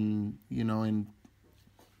 and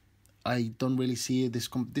I don't really see this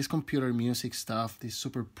computer music stuff, this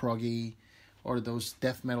super proggy, or those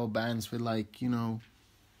death metal bands with like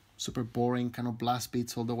super boring kind of blast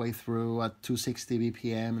beats all the way through at 260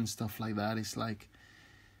 BPM and stuff like that. It's like,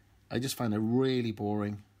 I just find it really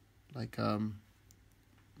boring. Like, I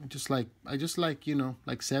just like, you know,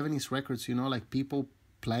 like 70s records, you know, like people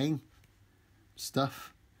playing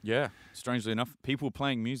stuff. Yeah, strangely enough, people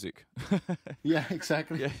playing music. Yeah,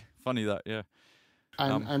 exactly. Yeah, funny that, yeah.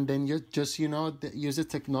 And then you just, you know, use the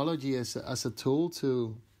technology as a tool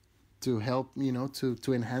to help, you know,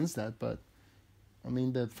 to enhance that. But I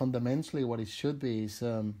mean, that fundamentally what it should be is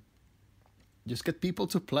just get people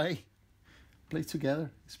to play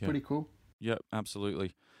together. It's pretty cool. Yeah,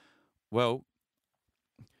 absolutely. Well,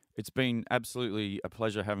 it's been absolutely a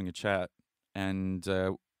pleasure having a chat, and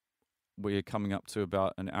we're coming up to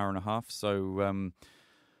about an hour and a half. So,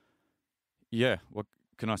 yeah, what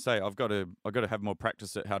can I say? I've got to have more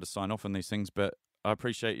practice at how to sign off on these things. But I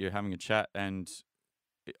appreciate you having a chat, and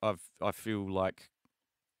I feel like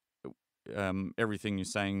everything you're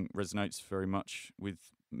saying resonates very much with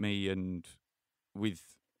me and with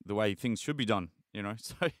the way things should be done. You know,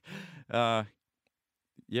 so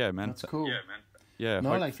yeah, man. That's cool. Yeah, man. Yeah.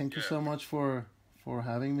 No, like thank you so much for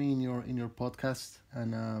having me in your podcast,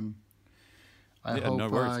 and I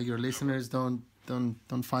hope your listeners don't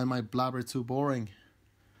find my blabber too boring.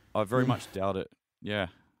 I very much doubt it. Yeah.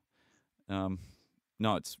 No,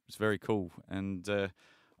 it's very cool, and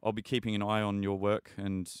I'll be keeping an eye on your work,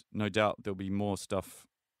 and no doubt there'll be more stuff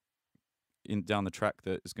down the track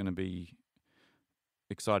that is going to be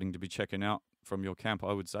exciting to be checking out from your camp,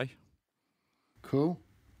 I would say. Cool.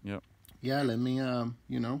 Yep. Yeah, let me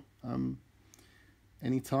you know,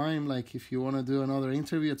 anytime, like if you want to do another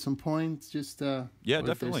interview at some point, just yeah,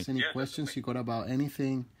 definitely. If there's any questions you got about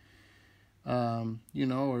anything, you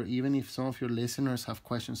know, or even if some of your listeners have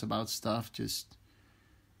questions about stuff, just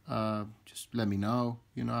let me know.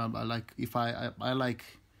 You know, I like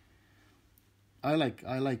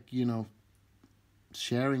you know,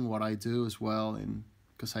 sharing what I do as well, and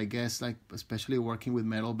because I guess, like, especially working with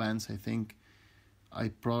metal bands, I think I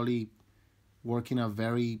probably work in a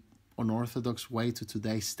very unorthodox way to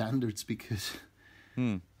today's standards, because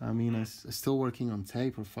I mean, I'm still working on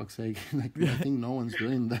tape, for fuck's sake. Like, I think no one's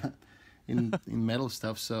doing that in metal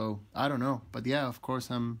stuff. So I don't know, but yeah, of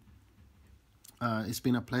course, it's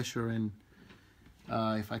been a pleasure, and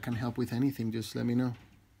if I can help with anything, just let me know.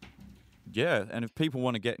 Yeah, and if people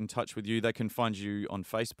want to get in touch with you, they can find you on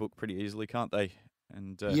Facebook pretty easily, can't they?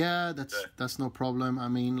 And yeah, that's no problem. I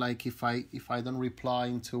mean, like, if I don't reply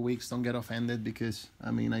in 2 weeks, don't get offended, because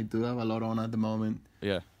I mean, I do have a lot on at the moment.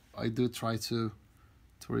 Yeah, I do try to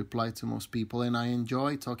reply to most people, and I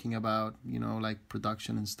enjoy talking about, you know, like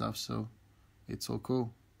production and stuff. So it's all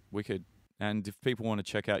cool. Wicked. And if people want to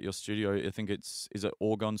check out your studio, I think is it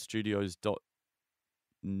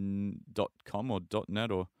orgonstudios.com or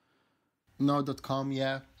 .net or? No, .com,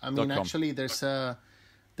 yeah. I mean, actually, there's an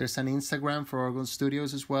Instagram for Orgon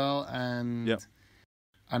Studios as well, and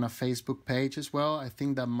and a Facebook page as well. I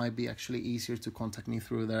think that might be actually easier to contact me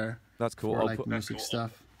through there. That's cool. For like music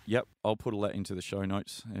stuff. Yep, I'll put all that into the show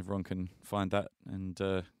notes. Everyone can find that and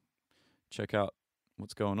check out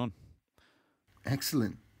what's going on.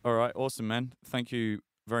 Excellent. All right, awesome, man. Thank you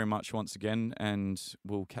very much once again, and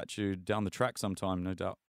we'll catch you down the track sometime, no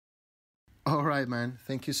doubt. All right, man.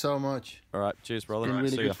 Thank you so much. All right, cheers, brother. It's been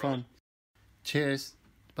really good fun. Cheers.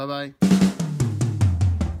 Bye-bye.